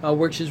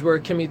 which is where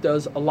Kimme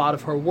does a lot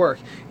of her work.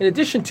 In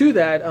addition to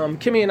that,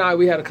 Kimme and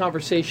we had a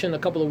conversation a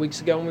couple of weeks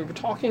ago, and we were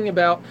talking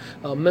about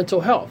mental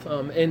health.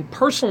 And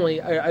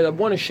personally, I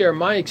want to share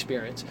my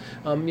experience.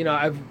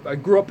 I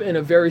grew up in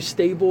a very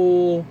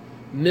stable,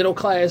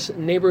 middle-class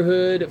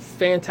neighborhood,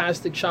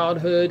 fantastic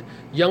childhood,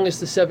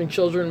 youngest of 7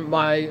 children.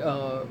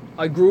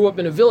 I grew up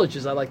in a village,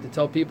 as I like to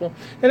tell people,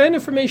 and that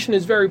information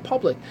is very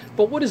public.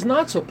 But what is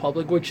not so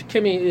public, which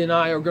Kimme and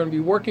I are going to be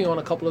working on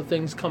a couple of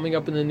things coming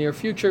up in the near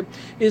future,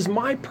 is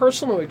my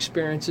personal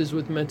experiences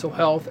with mental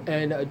health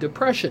and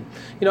depression.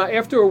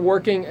 After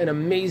working an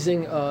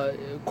amazing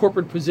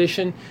corporate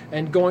position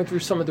and going through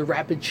some of the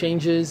rapid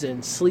changes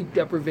and sleep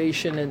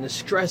deprivation and the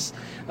stress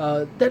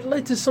that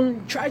led to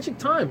some tragic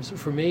times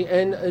for me.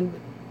 And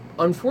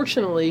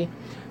unfortunately,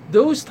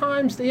 those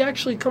times, they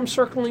actually come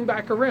circling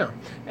back around.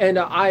 And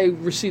I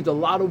received a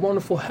lot of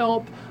wonderful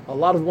help, a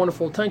lot of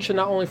wonderful attention,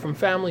 not only from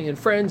family and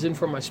friends and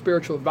from my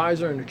spiritual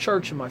advisor in the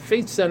church and my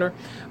faith center,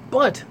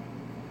 but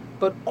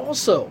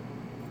also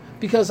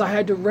because I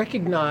had to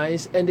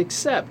recognize and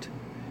accept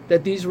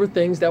that these were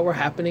things that were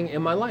happening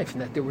in my life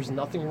and that there was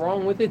nothing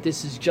wrong with it.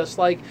 This is just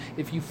like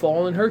if you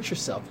fall and hurt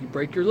yourself, you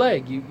break your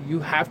leg, you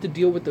have to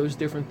deal with those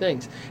different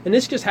things. And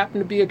this just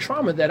happened to be a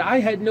trauma that I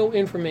had no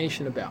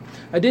information about.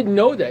 I didn't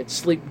know that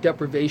sleep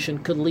deprivation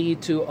could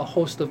lead to a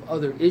host of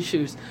other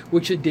issues,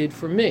 which it did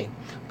for me.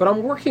 But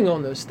I'm working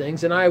on those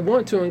things, and I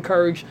want to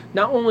encourage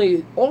not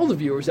only all the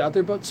viewers out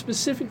there, but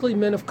specifically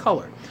men of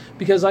color.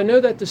 Because I know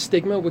that the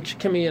stigma, which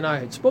Kimme and I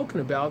had spoken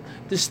about,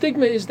 the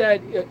stigma is that,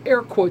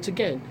 air quotes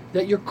again,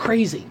 that you're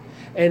crazy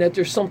and that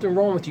there's something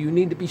wrong with you. You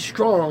need to be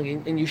strong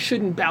and you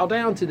shouldn't bow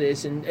down to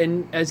this.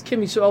 And as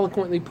Kimme so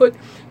eloquently put,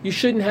 you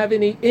shouldn't have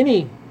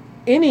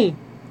any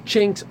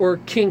chinks or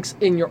kinks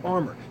in your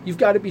armor. You've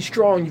got to be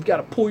strong. You've got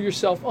to pull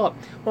yourself up.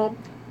 Well,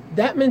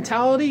 that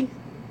mentality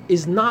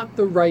is not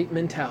the right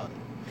mentality.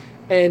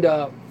 And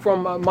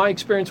from my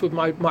experience with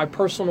my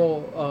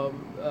personal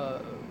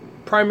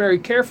primary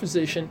care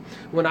physician,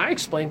 when I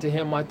explained to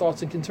him my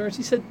thoughts and concerns,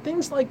 he said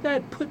things like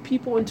that put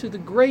people into the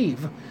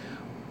grave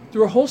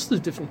through a host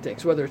of different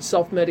things, whether it's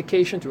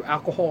self-medication, through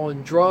alcohol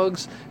and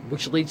drugs,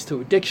 which leads to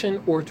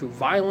addiction, or to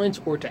violence,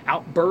 or to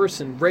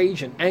outbursts and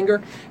rage and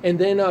anger, and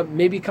then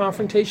maybe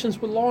confrontations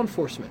with law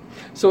enforcement.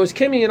 So as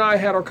Kimme and I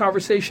had our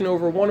conversation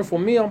over a wonderful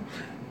meal,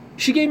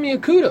 she gave me a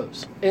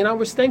kudos, and I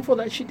was thankful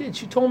that she did.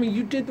 She told me,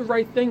 you did the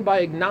right thing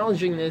by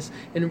acknowledging this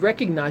and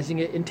recognizing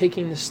it and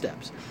taking the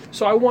steps.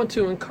 So I want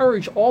to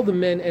encourage all the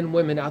men and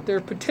women out there,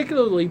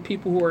 particularly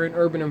people who are in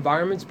urban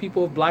environments,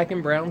 people of black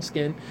and brown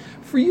skin,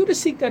 for you to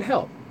seek that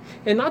help.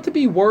 And not to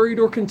be worried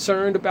or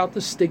concerned about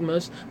the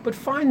stigmas, but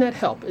find that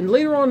help. And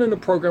later on in the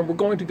program, we're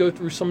going to go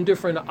through some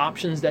different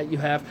options that you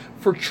have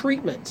for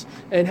treatments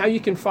and how you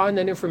can find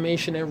that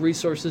information and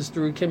resources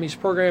through Kimme's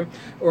program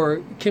or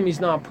Kimme's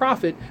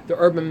nonprofit, the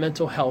Urban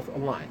Mental Health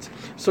Alliance.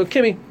 So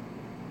Kimme,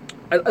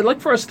 I'd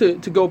like for us to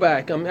go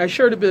back. I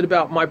shared a bit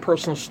about my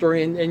personal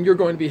story, and you're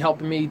going to be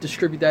helping me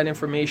distribute that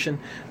information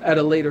at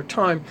a later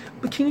time.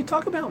 But can you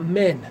talk about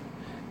men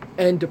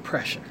and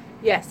depression?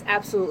 Yes,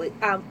 absolutely.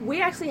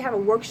 We actually have a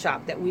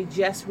workshop that we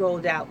just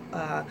rolled out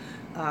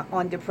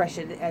on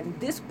depression, and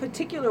this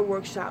particular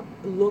workshop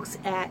looks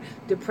at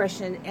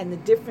depression and the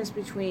difference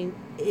between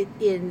it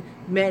in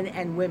men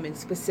and women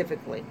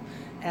specifically.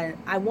 And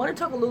I want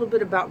to talk a little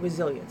bit about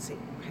resiliency,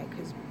 okay?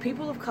 Because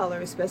people of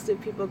color, especially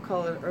people of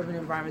color in urban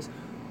environments,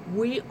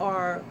 we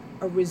are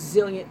a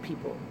resilient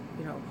people.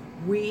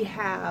 We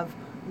have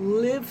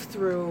lived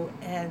through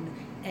and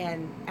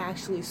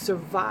actually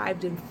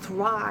survived and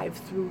thrived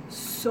through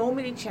so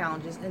many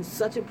challenges and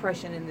such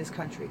oppression in this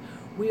country.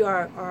 We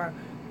are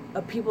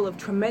a people of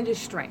tremendous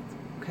strength,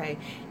 okay?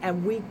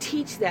 And we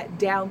teach that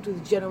down through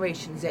the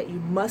generations, that you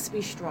must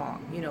be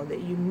strong,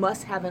 that you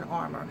must have an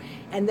armor,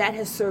 and that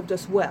has served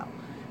us well.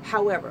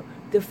 However,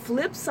 the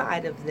flip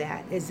side of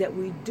that is that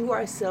we do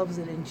ourselves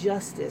an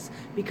injustice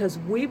because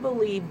we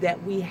believe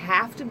that we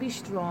have to be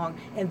strong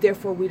and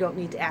therefore we don't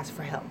need to ask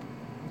for help.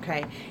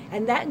 Okay,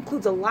 and that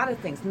includes a lot of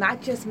things,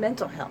 not just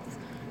mental health,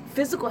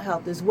 physical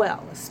health as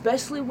well,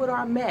 especially with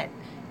our men.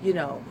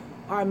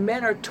 Our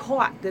men are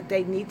taught that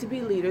they need to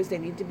be leaders, they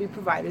need to be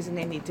providers, and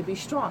they need to be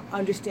strong,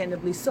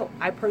 understandably so.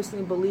 I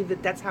personally believe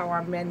that that's how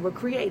our men were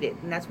created,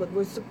 and that's what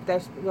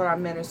our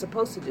men are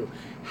supposed to do.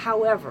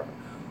 However,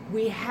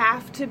 we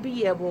have to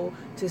be able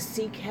to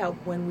seek help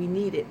when we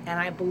need it,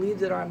 and I believe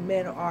that our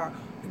men are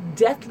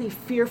deathly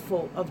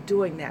fearful of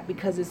doing that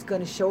because it's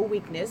going to show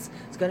weakness,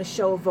 it's going to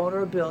show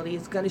vulnerability,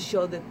 it's going to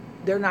show that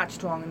they're not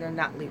strong and they're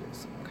not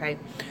leaders, okay?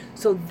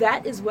 So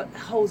that is what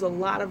holds a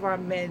lot of our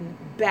men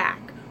back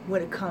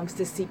when it comes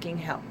to seeking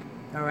help,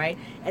 all right?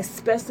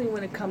 Especially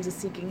when it comes to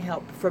seeking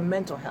help for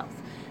mental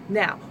health.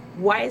 Now,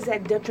 why is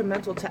that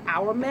detrimental to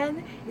our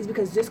men? Is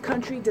because this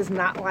country does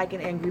not like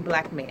an angry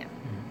black man,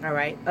 all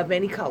right, of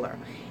any color.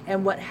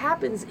 And what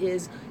happens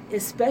is,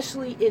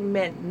 especially in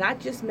men, not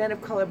just men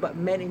of color, but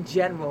men in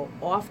general,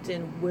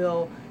 often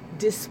will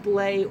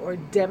display or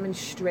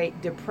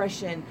demonstrate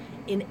depression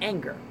in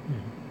anger.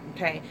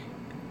 Okay?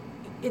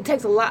 It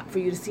takes a lot for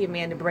you to see a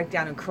man to break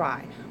down and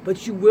cry,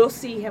 but you will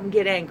see him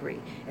get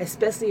angry,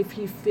 especially if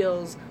he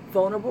feels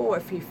vulnerable, or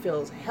if he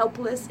feels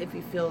helpless, if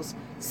he feels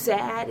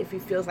sad, if he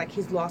feels like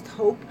he's lost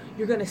hope.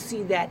 You're going to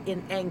see that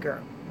in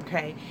anger.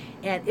 Okay?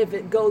 And if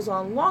it goes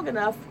on long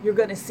enough, you're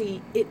going to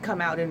see it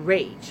come out in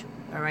rage.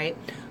 All right?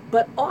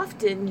 But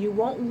often you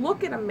won't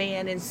look at a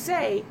man and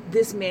say,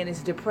 this man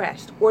is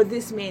depressed, or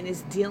this man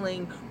is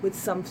dealing with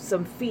some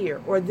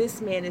fear, or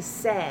this man is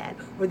sad,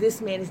 or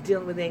this man is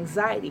dealing with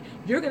anxiety.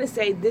 You're going to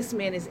say, this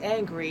man is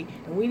angry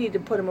and we need to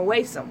put him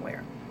away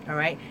somewhere. All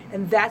right?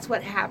 And that's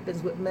what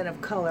happens with men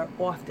of color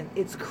often.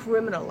 It's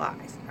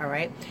criminalized. All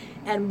right?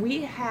 And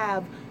we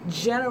have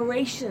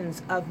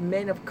generations of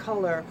men of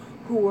color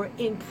who were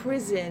in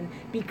prison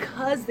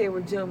because they were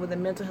dealing with a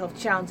mental health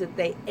challenge that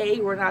they, A,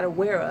 were not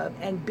aware of,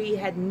 and B,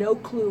 had no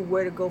clue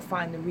where to go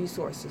find the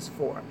resources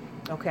for.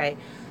 Okay?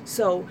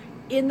 So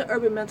in the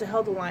Urban Mental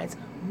Health Alliance,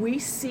 we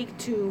seek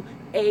to,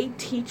 A,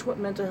 teach what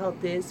mental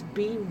health is,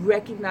 B,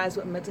 recognize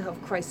what mental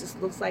health crisis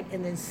looks like,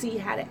 and then C,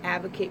 how to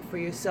advocate for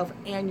yourself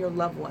and your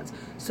loved ones.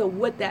 So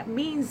what that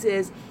means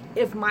is,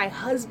 if my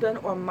husband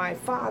or my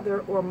father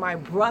or my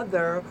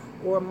brother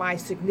or my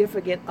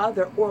significant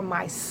other or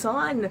my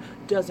son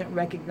doesn't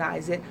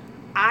recognize it,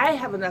 I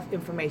have enough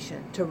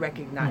information to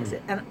recognize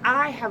it, and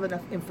I have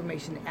enough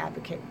information to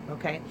advocate.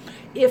 Okay,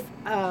 if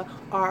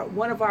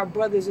one of our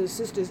brothers or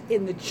sisters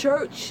in the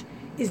church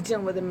is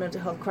dealing with a mental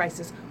health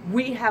crisis,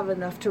 we have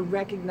enough to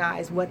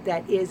recognize what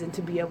that is and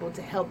to be able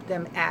to help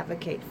them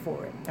advocate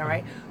for it. All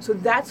right. So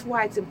that's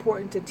why it's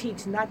important to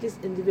teach not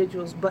just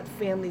individuals but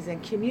families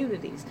and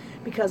communities,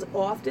 because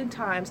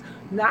oftentimes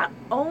not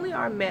only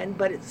our men,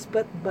 but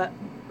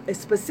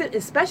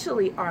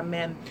especially our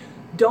men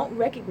don't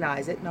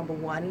recognize it, number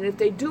one, and if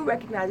they do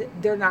recognize it,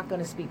 they're not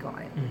going to speak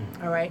on it.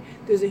 All right.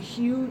 There's a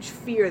huge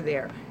fear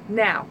there.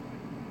 Now,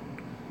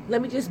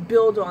 let me just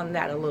build on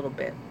that a little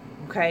bit.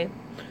 Okay.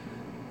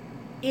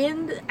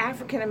 In the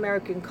African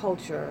American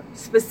culture,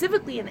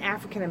 specifically in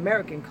African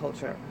American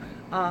culture,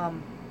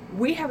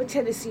 we have a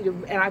tendency to,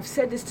 and I've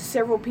said this to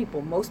several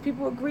people, most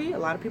people agree, a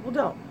lot of people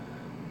don't.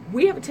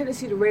 We have a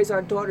tendency to raise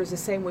our daughters the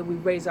same way we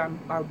raise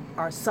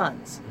our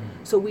sons.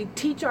 So we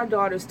teach our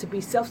daughters to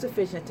be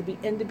self-sufficient, to be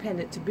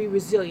independent, to be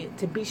resilient,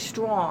 to be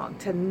strong,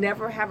 to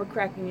never have a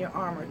crack in your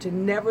armor, to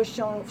never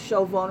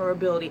show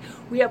vulnerability.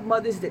 We have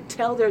mothers that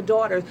tell their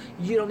daughters,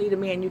 you don't need a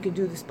man, you can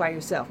do this by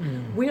yourself.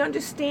 We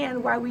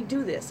understand why we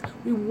do this.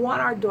 We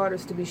want our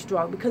daughters to be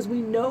strong because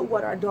we know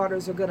what our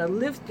daughters are going to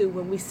live through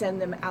when we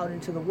send them out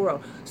into the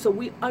world. So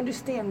we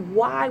understand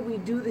why we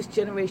do this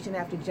generation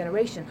after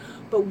generation.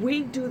 But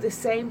we do the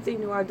same thing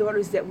to our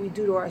daughters that we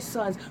do to our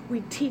sons.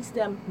 We teach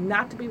them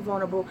not to be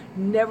vulnerable,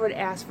 never to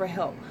ask for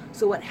help.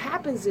 So what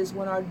happens is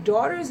when our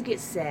daughters get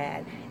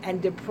sad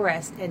and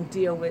depressed and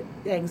deal with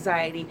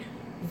anxiety,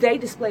 they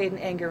display it in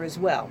anger as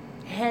well.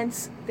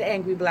 Hence the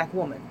angry black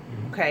woman.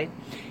 Okay?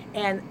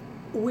 And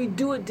we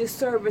do a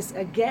disservice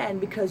again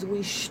because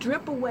we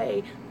strip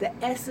away the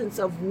essence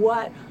of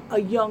what a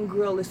young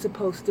girl is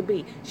supposed to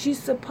be. She's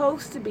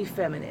supposed to be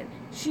feminine.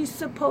 She's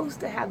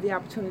supposed to have the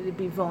opportunity to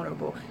be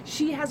vulnerable.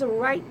 She has a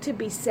right to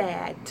be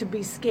sad, to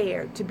be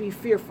scared, to be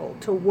fearful,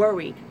 to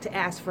worry, to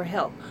ask for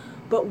help.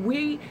 But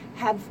we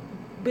have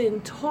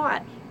been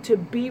taught to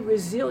be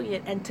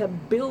resilient and to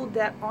build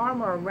that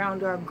armor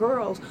around our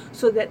girls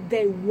so that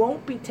they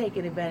won't be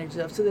taken advantage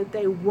of, so that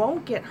they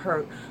won't get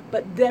hurt,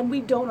 but then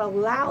we don't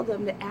allow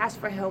them to ask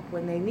for help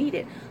when they need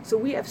it. So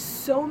we have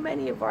so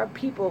many of our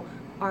people,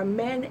 our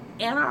men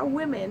and our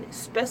women,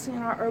 especially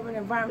in our urban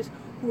environments,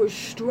 who are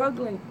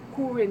struggling,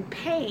 who are in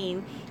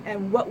pain,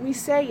 and what we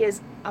say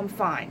is, I'm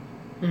fine.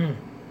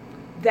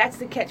 That's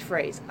the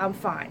catchphrase, I'm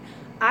fine.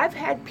 I've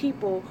had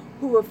people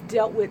who have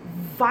dealt with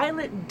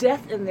violent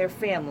death in their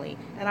family,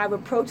 and I've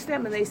approached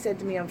them and they said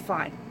to me, I'm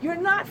fine. You're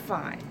not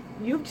fine.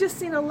 You've just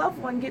seen a loved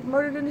one get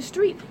murdered in the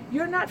street.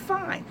 You're not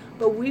fine.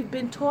 But we've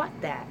been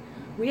taught that.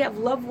 We have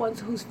loved ones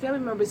whose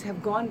family members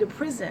have gone to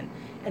prison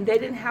and they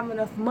didn't have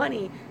enough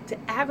money to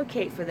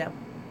advocate for them,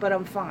 but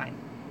I'm fine.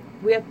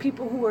 We have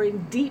people who are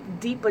in deep,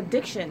 deep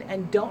addiction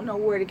and don't know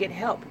where to get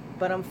help,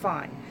 but I'm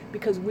fine.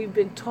 Because we've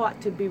been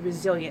taught to be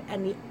resilient.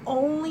 And the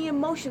only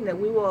emotion that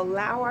we will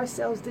allow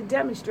ourselves to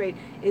demonstrate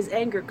is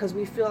anger, because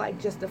we feel like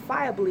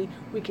justifiably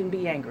we can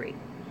be angry.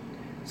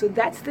 So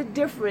that's the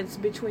difference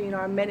between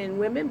our men and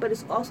women, but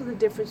it's also the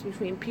difference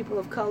between people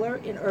of color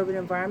in urban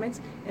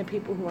environments and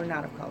people who are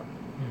not of color.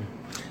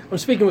 I'm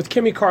speaking with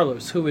Kimme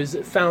Carlos, who is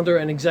founder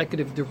and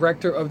executive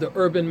director of the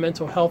Urban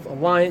Mental Health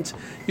Alliance.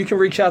 You can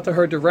reach out to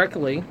her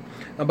directly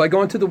by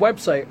going to the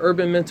website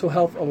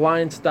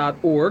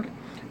urbanmentalhealthalliance.org.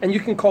 And you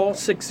can call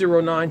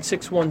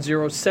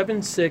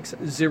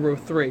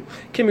 609-610-7603.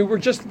 Kimme, we're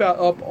just about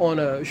up on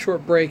a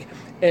short break,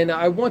 and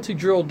I want to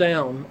drill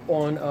down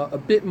on a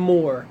bit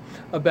more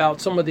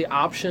about some of the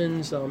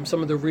options,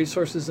 some of the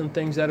resources and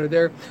things that are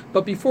there.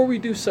 But before we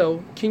do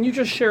so, can you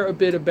just share a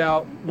bit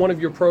about one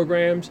of your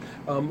programs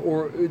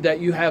or that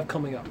you have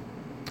coming up?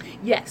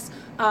 Yes.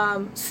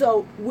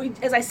 So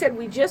as I said,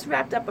 we just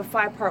wrapped up a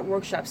 5-part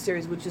workshop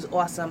series, which is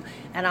awesome,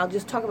 and I'll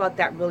just talk about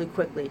that really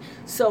quickly.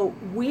 So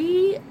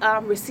we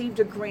received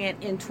a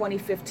grant in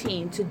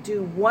 2015 to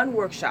do one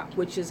workshop,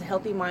 which is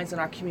Healthy Minds in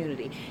Our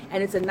Community,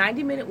 and it's a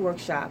 90-minute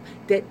workshop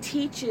that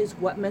teaches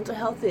what mental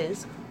health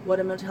is, what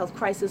a mental health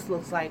crisis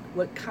looks like,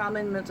 what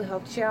common mental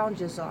health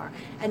challenges are,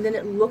 and then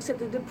it looks at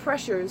the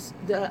oppressors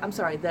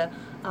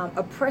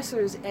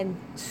and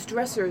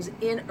stressors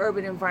in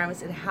urban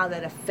environments and how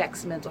that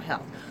affects mental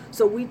health.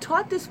 So we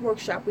taught this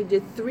workshop. We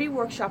did 3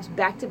 workshops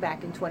back to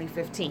back in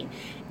 2015,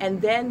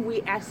 and then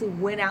we actually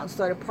went out and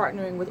started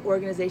partnering with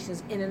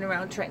organizations in and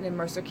around Trenton and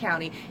Mercer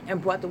County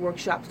and brought the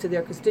workshops to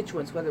their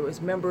constituents, whether it was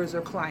members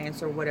or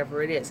clients or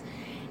whatever it is.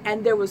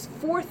 And there was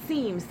 4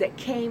 themes that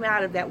came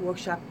out of that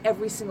workshop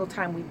every single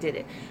time we did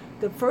it.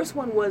 The first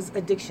one was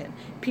addiction.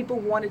 People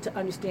wanted to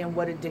understand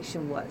what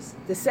addiction was.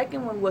 The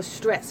second one was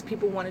stress.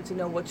 People wanted to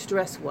know what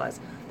stress was.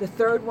 The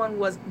third one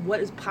was what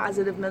is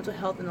positive mental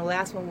health, and the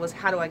last one was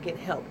how do I get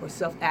help or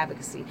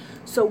self-advocacy.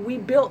 So we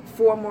built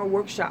 4 more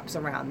workshops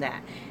around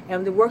that.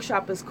 And the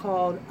workshop is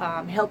called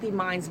Healthy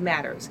Minds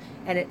Matters,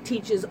 and it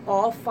teaches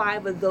all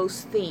 5 of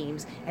those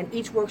themes, and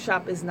each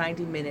workshop is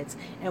 90 minutes,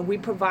 and we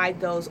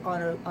provide those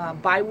on a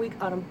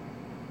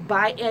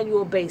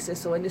biannual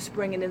basis. So in the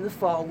spring and in the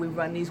fall we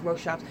run these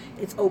workshops.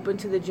 It's open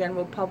to the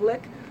general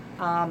public,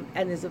 and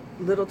there's a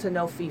little to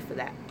no fee for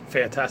that.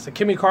 Fantastic.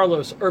 Kimme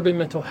Carlos, Urban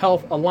Mental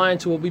Health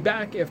Alliance, will be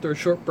back after a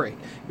short break.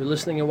 You're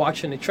listening and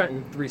watching the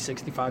Trenton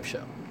 365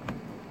 show.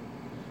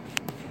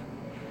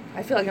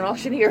 I feel like an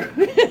auctioneer.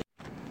 I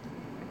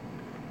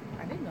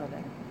didn't know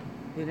that.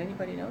 Did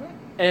anybody know that?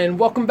 And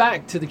welcome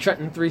back to the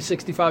Trenton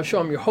 365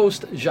 show. I'm your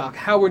host, Jacque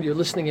Howard. You're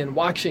listening and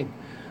watching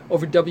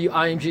over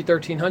WIMG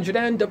 1300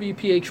 and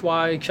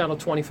WPHY Channel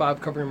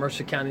 25 covering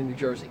Mercer County, New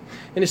Jersey.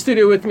 In the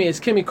studio with me is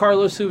Kimme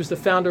Carlos, who is the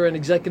founder and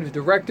executive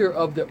director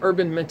of the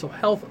Urban Mental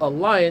Health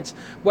Alliance.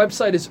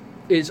 Website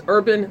is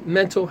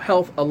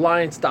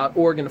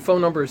urbanmentalhealthalliance.org, and the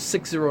phone number is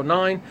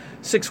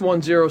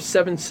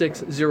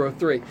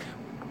 609-610-7603.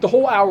 The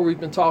whole hour we've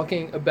been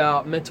talking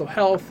about mental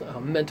health,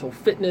 mental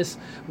fitness.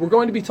 We're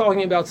going to be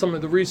talking about some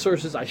of the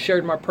resources. I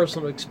shared my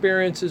personal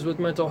experiences with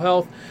mental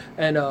health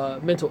and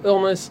mental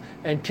illness,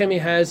 and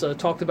Kimme has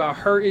talked about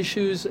her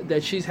issues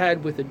that she's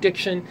had with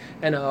addiction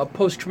and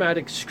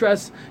post-traumatic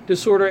stress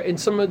disorder and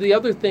some of the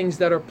other things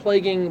that are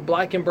plaguing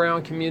Black and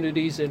brown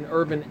communities in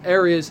urban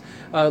areas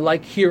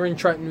like here in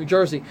Trenton, New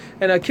Jersey.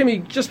 And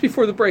Kimme, just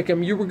before the break,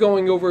 you were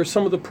going over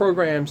some of the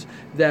programs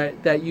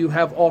that you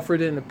have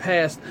offered in the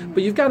past,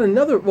 but you've got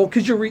another. Well,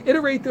 could you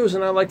reiterate those?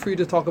 And I'd like for you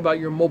to talk about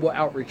your mobile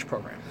outreach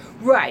program.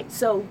 Right.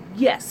 So,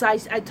 yes, I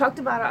talked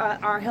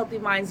about our Healthy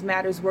Minds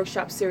Matters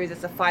workshop series.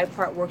 It's a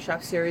 5-part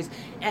workshop series,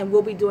 and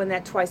we'll be doing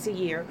that twice a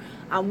year.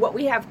 What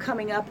we have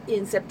coming up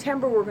in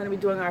September, we're going to be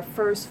doing our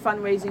first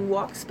fundraising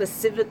walk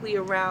specifically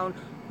around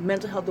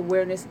mental health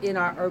awareness in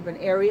our urban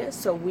areas.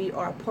 So we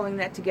are pulling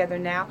that together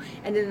now.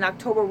 And then in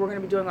October, we're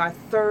going to be doing our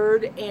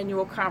 3rd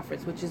annual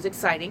conference, which is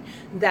exciting.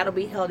 That'll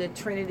be held at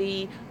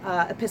Trinity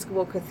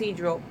Episcopal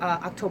Cathedral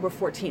October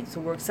 14th.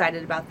 So we're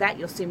excited about that.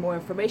 You'll see more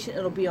information.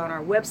 It'll be on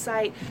our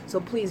website. So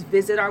please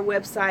visit our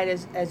website.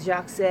 As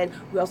Jacque said,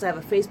 we also have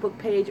a Facebook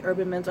page,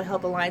 Urban Mental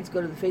Health Alliance.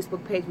 Go to the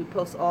Facebook page. We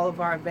post all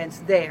of our events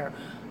there.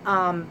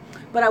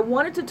 But I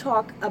wanted to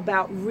talk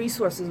about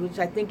resources, which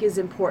I think is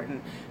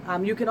important.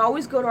 You can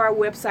always go to our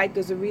website.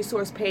 There's a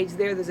resource page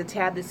there. There's a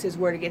tab that says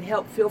where to get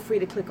help. Feel free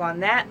to click on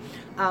that.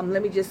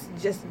 Let me just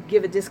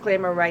give a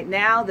disclaimer right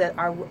now that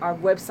our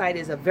website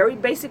is a very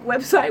basic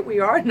website. We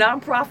are a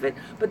nonprofit,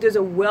 but there's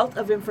a wealth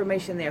of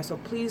information there. So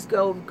please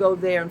go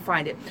there and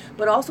find it.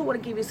 But I also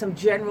want to give you some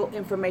general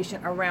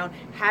information around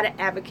how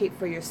to advocate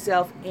for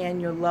yourself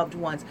and your loved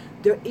ones.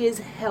 There is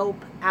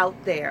help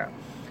out there.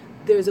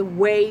 There's a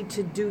way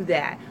to do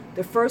that.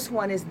 The first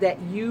one is that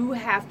you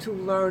have to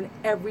learn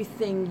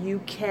everything you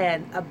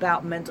can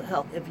about mental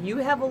health. If you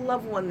have a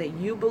loved one that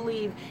you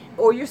believe,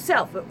 or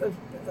yourself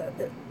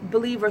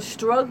believe are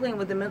struggling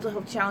with a mental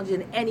health challenge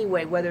in any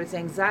way, whether it's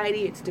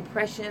anxiety, it's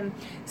depression,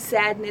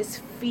 sadness,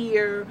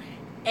 fear,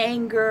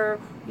 anger,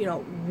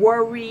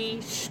 worry,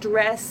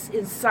 stress,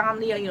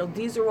 insomnia,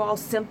 these are all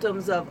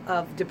symptoms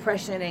of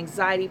depression,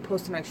 anxiety,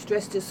 post-traumatic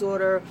stress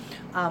disorder,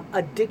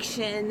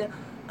 addiction.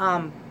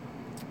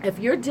 If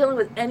you're dealing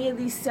with any of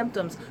these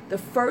symptoms, the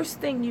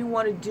first thing you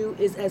want to do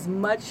is as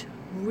much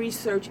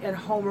research and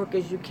homework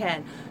as you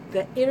can.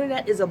 The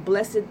internet is a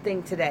blessed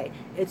thing today.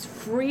 It's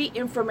free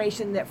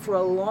information that for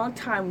a long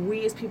time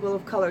we as people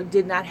of color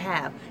did not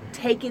have.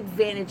 Take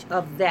advantage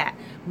of that.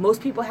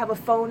 Most people have a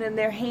phone in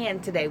their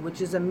hand today,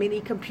 which is a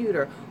mini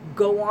computer.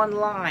 Go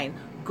online.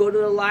 Go to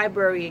the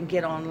library and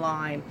get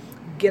online.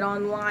 Get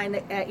online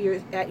at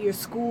your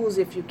schools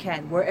if you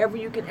can, wherever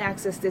you can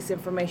access this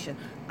information.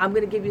 I'm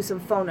going to give you some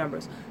phone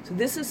numbers. So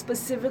this is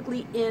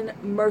specifically in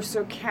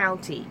Mercer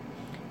County.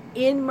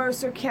 In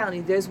Mercer County,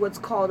 there's what's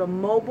called a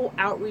mobile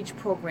outreach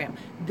program.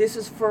 This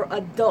is for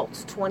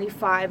adults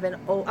 21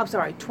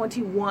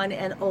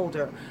 and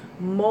older.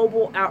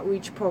 Mobile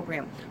outreach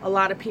program. A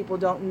lot of people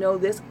don't know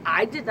this.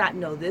 I did not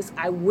know this.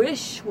 I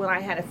wish when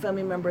I had a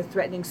family member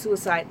threatening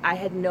suicide, I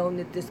had known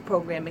that this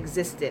program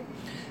existed.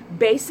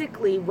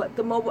 Basically, what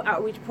the mobile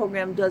outreach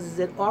program does is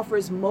it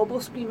offers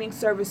mobile screening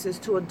services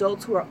to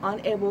adults who are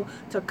unable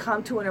to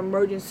come to an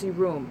emergency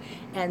room.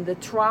 And the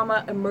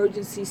Trauma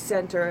Emergency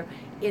Center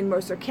in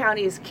Mercer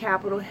County is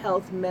Capital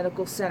Health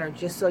Medical Center,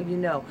 just so you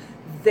know.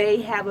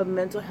 They have a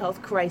mental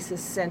health crisis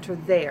center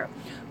there.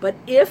 But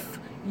if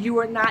you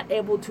are not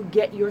able to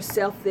get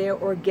yourself there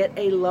or get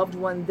a loved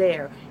one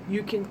there,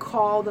 you can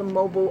call the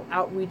mobile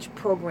outreach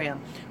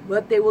program.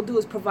 What they will do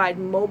is provide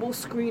mobile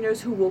screeners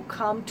who will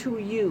come to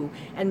you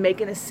and make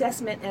an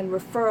assessment and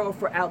referral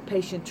for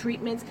outpatient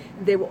treatments.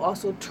 They will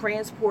also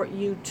transport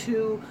you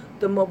to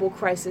the mobile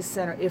crisis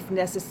center if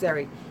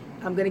necessary.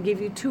 I'm going to give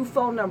you 2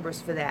 phone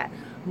numbers for that.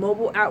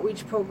 Mobile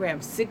outreach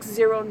program,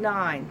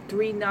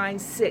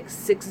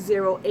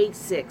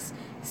 609-396-6086,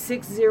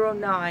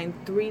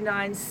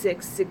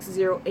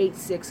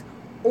 609-396-6086,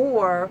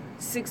 or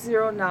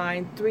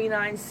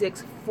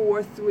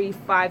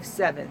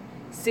 609-396-4357,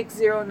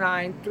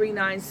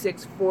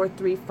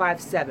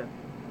 609-396-4357.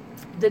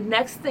 The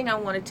next thing I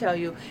want to tell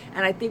you,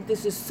 and I think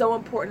this is so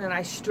important, and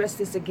I stress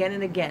this again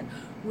and again,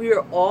 we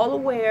are all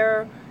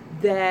aware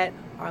that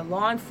our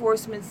law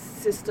enforcement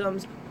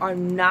systems are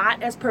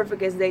not as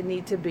perfect as they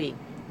need to be,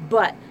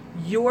 but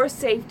your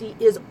safety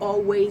is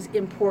always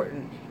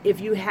important.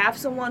 If you have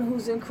someone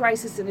who's in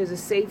crisis and there's a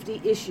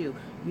safety issue,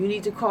 you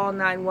need to call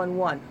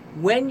 911.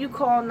 When you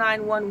call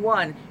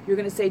 911, you're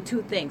going to say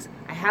 2 things.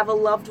 I have a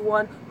loved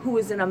one who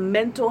is in a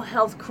mental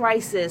health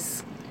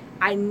crisis.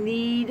 I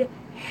need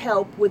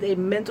help with a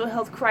mental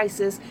health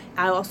crisis.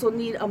 I also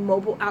need a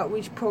mobile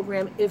outreach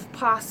program if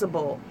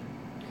possible.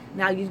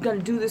 Now, you're going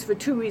to do this for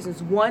 2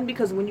 reasons. One,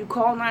 because when you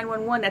call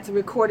 911, that's a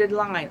recorded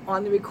line.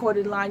 On the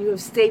recorded line, you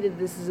have stated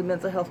this is a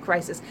mental health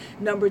crisis.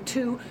 Number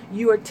 2,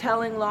 you are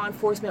telling law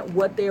enforcement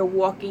what they are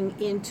walking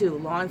into.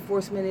 Law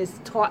enforcement is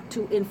taught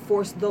to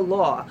enforce the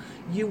law.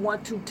 You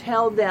want to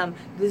tell them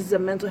this is a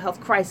mental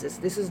health crisis.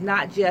 This is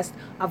not just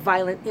a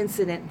violent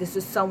incident. This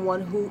is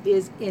someone who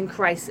is in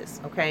crisis,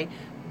 okay?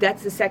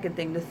 That's the second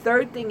thing. The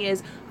third thing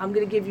is I'm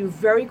going to give you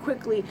very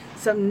quickly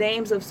some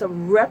names of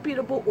some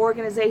reputable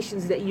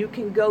organizations that you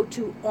can go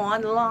to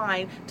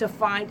online to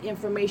find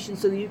information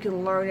so that you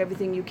can learn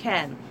everything you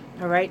can.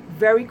 All right?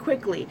 Very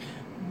quickly.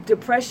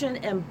 Depression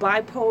and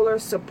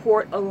Bipolar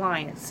Support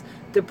Alliance.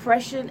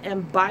 Depression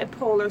and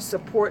Bipolar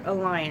Support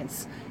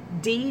Alliance.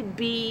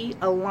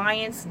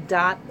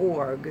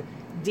 dballiance.org.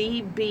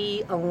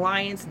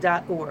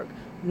 dballiance.org.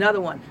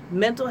 Another one,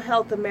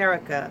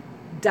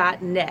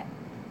 mentalhealthamerica.net.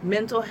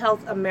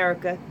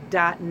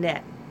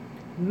 mentalhealthamerica.net,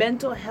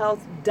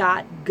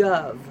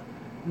 mentalhealth.gov,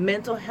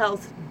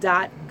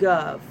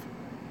 mentalhealth.gov,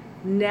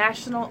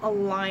 National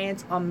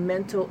Alliance on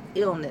Mental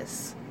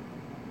Illness,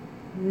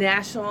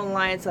 National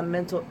Alliance on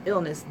Mental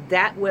Illness.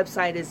 That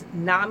website is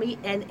NAMI,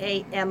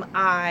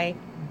 NAMI.org.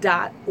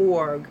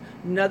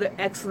 Another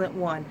excellent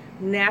one,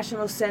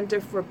 National Center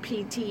for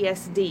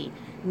PTSD,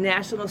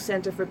 National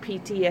Center for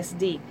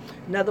PTSD.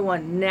 Another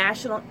one,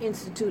 National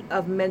Institute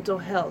of Mental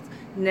Health,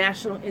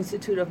 National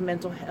Institute of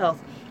Mental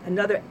Health.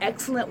 Another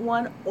excellent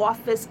one,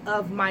 Office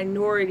of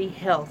Minority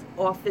Health,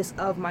 Office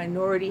of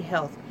Minority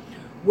Health.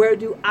 Where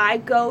do I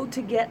go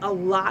to get a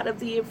lot of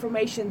the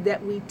information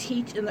that we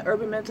teach in the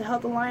Urban Mental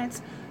Health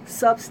Alliance?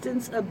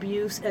 Substance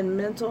Abuse and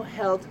Mental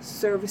Health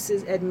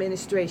Services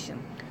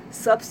Administration.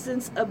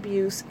 Substance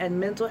Abuse and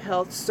Mental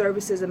Health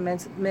Services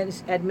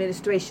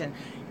Administration,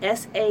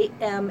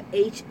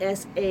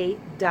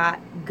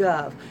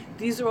 SAMHSA.gov.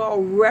 These are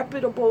all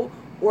reputable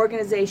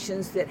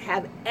organizations that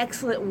have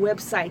excellent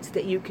websites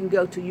that you can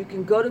go to. You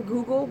can go to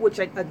Google, which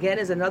again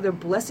is another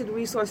blessed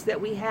resource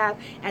that we have,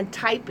 and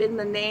type in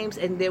the names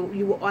and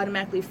you will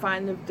automatically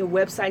find the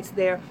websites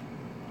there.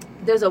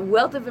 There's a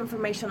wealth of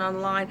information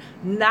online.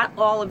 Not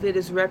all of it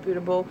is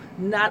reputable.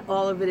 Not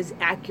all of it is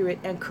accurate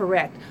and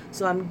correct.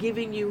 So I'm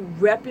giving you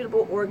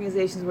reputable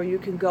organizations where you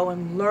can go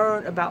and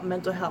learn about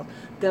mental health.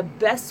 The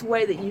best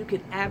way that you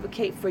can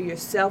advocate for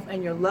yourself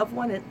and your loved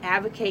one, and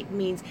advocate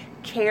means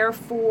care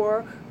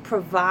for,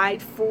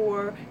 provide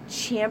for,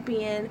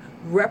 champion,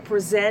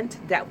 represent.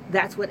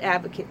 That's what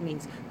advocate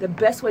means. The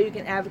best way you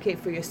can advocate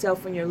for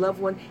yourself and your loved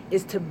one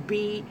is to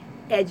be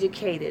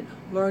educated.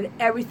 Learn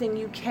everything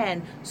you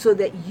can so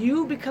that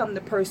you become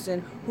the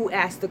person who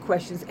asks the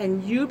questions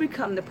and you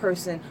become the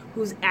person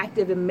who's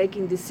active in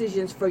making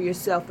decisions for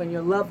yourself and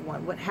your loved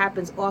one. What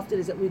happens often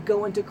is that we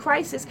go into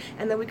crisis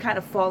and then we kind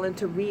of fall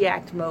into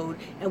react mode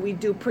and we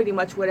do pretty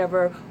much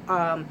whatever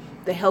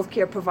the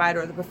healthcare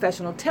provider or the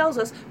professional tells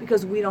us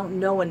because we don't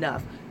know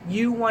enough.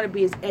 You want to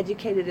be as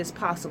educated as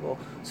possible.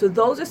 So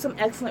those are some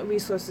excellent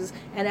resources.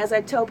 And as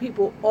I tell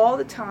people all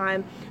the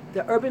time,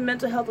 the Urban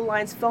Mental Health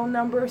Alliance phone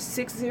number,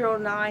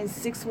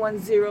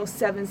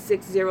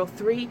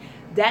 609-610-7603.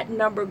 That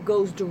number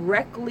goes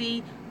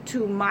directly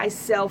to my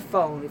cell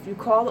phone. If you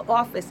call the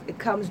office, it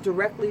comes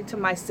directly to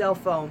my cell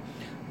phone.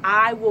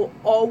 I will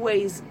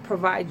always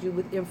provide you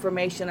with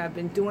information. I've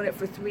been doing it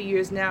for 3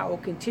 years now. I will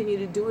continue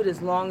to do it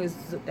as long as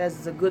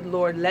the good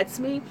Lord lets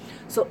me.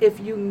 So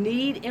if you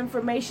need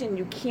information,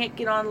 you can't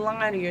get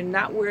online, or you're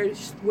not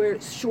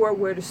sure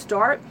where to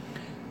start,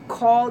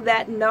 call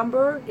that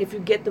number. If you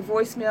get the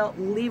voicemail,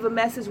 leave a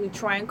message. We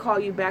try and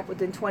call you back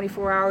within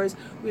 24 hours.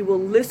 We will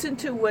listen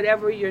to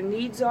whatever your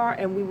needs are,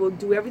 and we will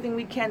do everything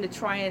we can to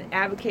try and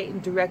advocate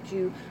and direct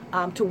you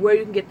to where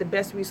you can get the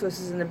best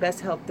resources and the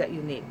best help that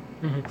you need.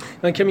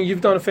 Mm-hmm. And Kimme,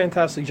 you've done a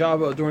fantastic job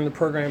during the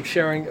program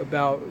sharing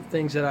about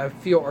things that I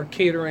feel are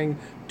catering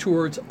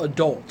towards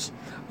adults.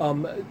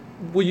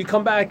 Will you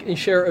come back and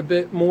share a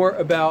bit more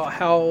about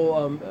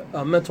how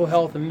mental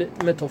health and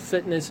mental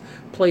fitness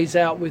plays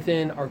out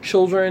within our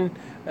children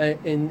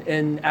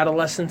and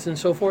adolescents and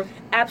so forth?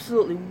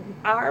 Absolutely.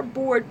 Our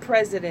board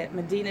president,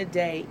 Medina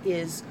Day,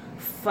 is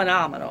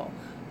phenomenal.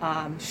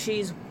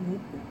 She's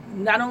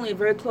not only a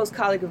very close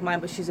colleague of mine,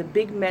 but she's a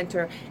big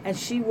mentor, and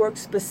she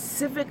works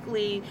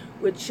specifically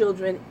with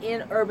children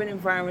in urban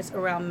environments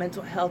around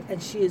mental health,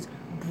 and she is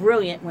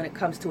brilliant when it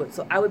comes to it.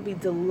 So I would be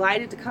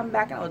delighted to come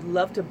back, and I would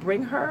love to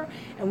bring her,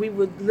 and we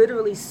would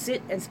literally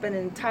sit and spend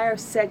an entire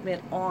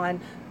segment on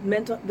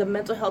the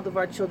mental health of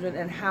our children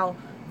and how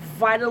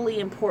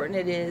vitally important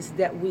it is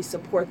that we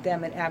support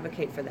them and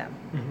advocate for them.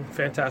 Mm-hmm.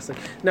 Fantastic.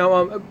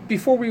 Now,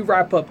 before we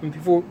wrap up and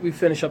before we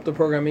finish up the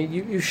program,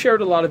 you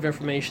shared a lot of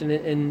information,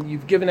 and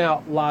you've given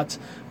out lots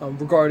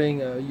regarding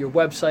your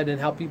website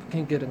and how people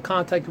can get in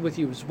contact with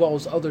you, as well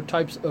as other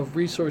types of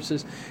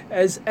resources.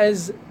 As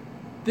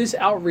this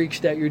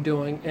outreach that you're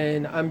doing,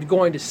 and I'm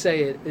going to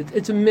say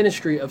it's a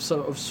ministry of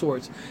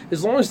sorts.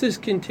 As long as this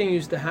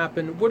continues to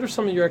happen, what are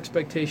some of your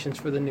expectations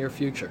for the near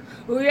future?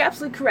 Well, you're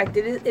absolutely correct.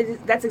 It is,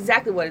 that's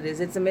exactly what it is.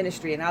 It's a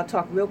ministry, and I'll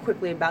talk real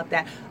quickly about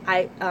that.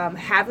 I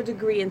have a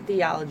degree in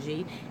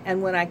theology,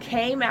 and when I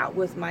came out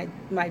with my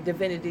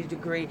divinity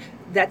degree,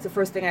 that's the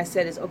first thing I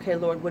said is, okay,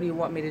 Lord, what do you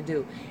want me to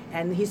do?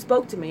 And he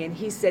spoke to me, and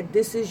he said,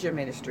 this is your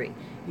ministry.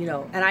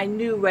 And I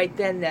knew right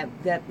then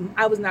that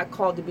I was not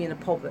called to be in a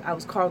pulpit. I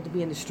was called to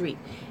be in the street,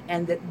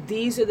 and that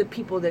these are the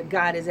people that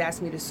God has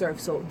asked me to serve.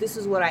 So this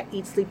is what I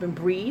eat, sleep, and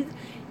breathe.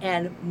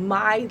 And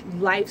my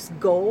life's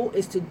goal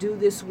is to do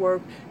this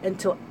work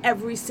until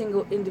every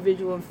single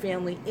individual and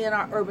family in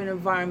our urban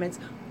environments,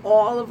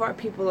 all of our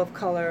people of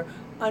color,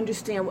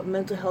 understand what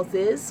mental health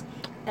is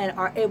and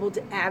are able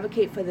to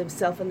advocate for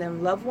themselves and their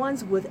loved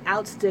ones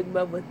without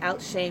stigma, without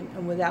shame,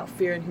 and without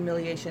fear and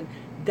humiliation.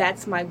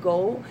 That's my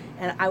goal,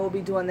 and I will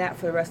be doing that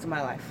for the rest of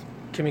my life.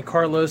 Kimme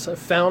Carlos,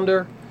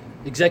 founder,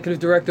 executive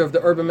director of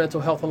the Urban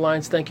Mental Health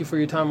Alliance, thank you for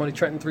your time on the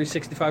Trenton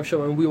 365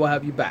 show, and we will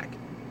have you back.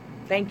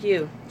 Thank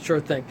you. Sure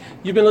thing.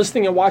 You've been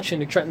listening and watching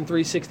the Trenton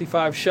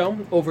 365 show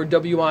over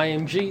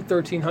WIMG,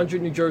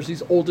 1300, New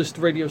Jersey's oldest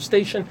radio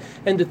station,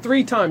 and the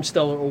 3-time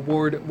Stellar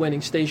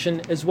Award-winning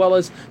station, as well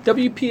as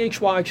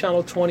WPHY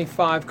Channel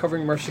 25,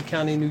 covering Mercer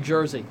County, New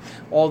Jersey.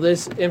 All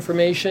this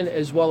information,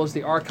 as well as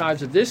the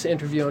archives of this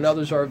interview and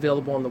others, are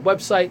available on the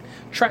website,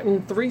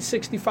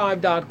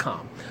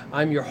 Trenton365.com.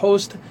 I'm your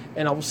host,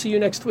 and I will see you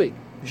next week,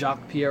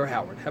 Jacque Pierre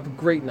Howard. Have a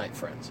great night,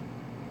 friends.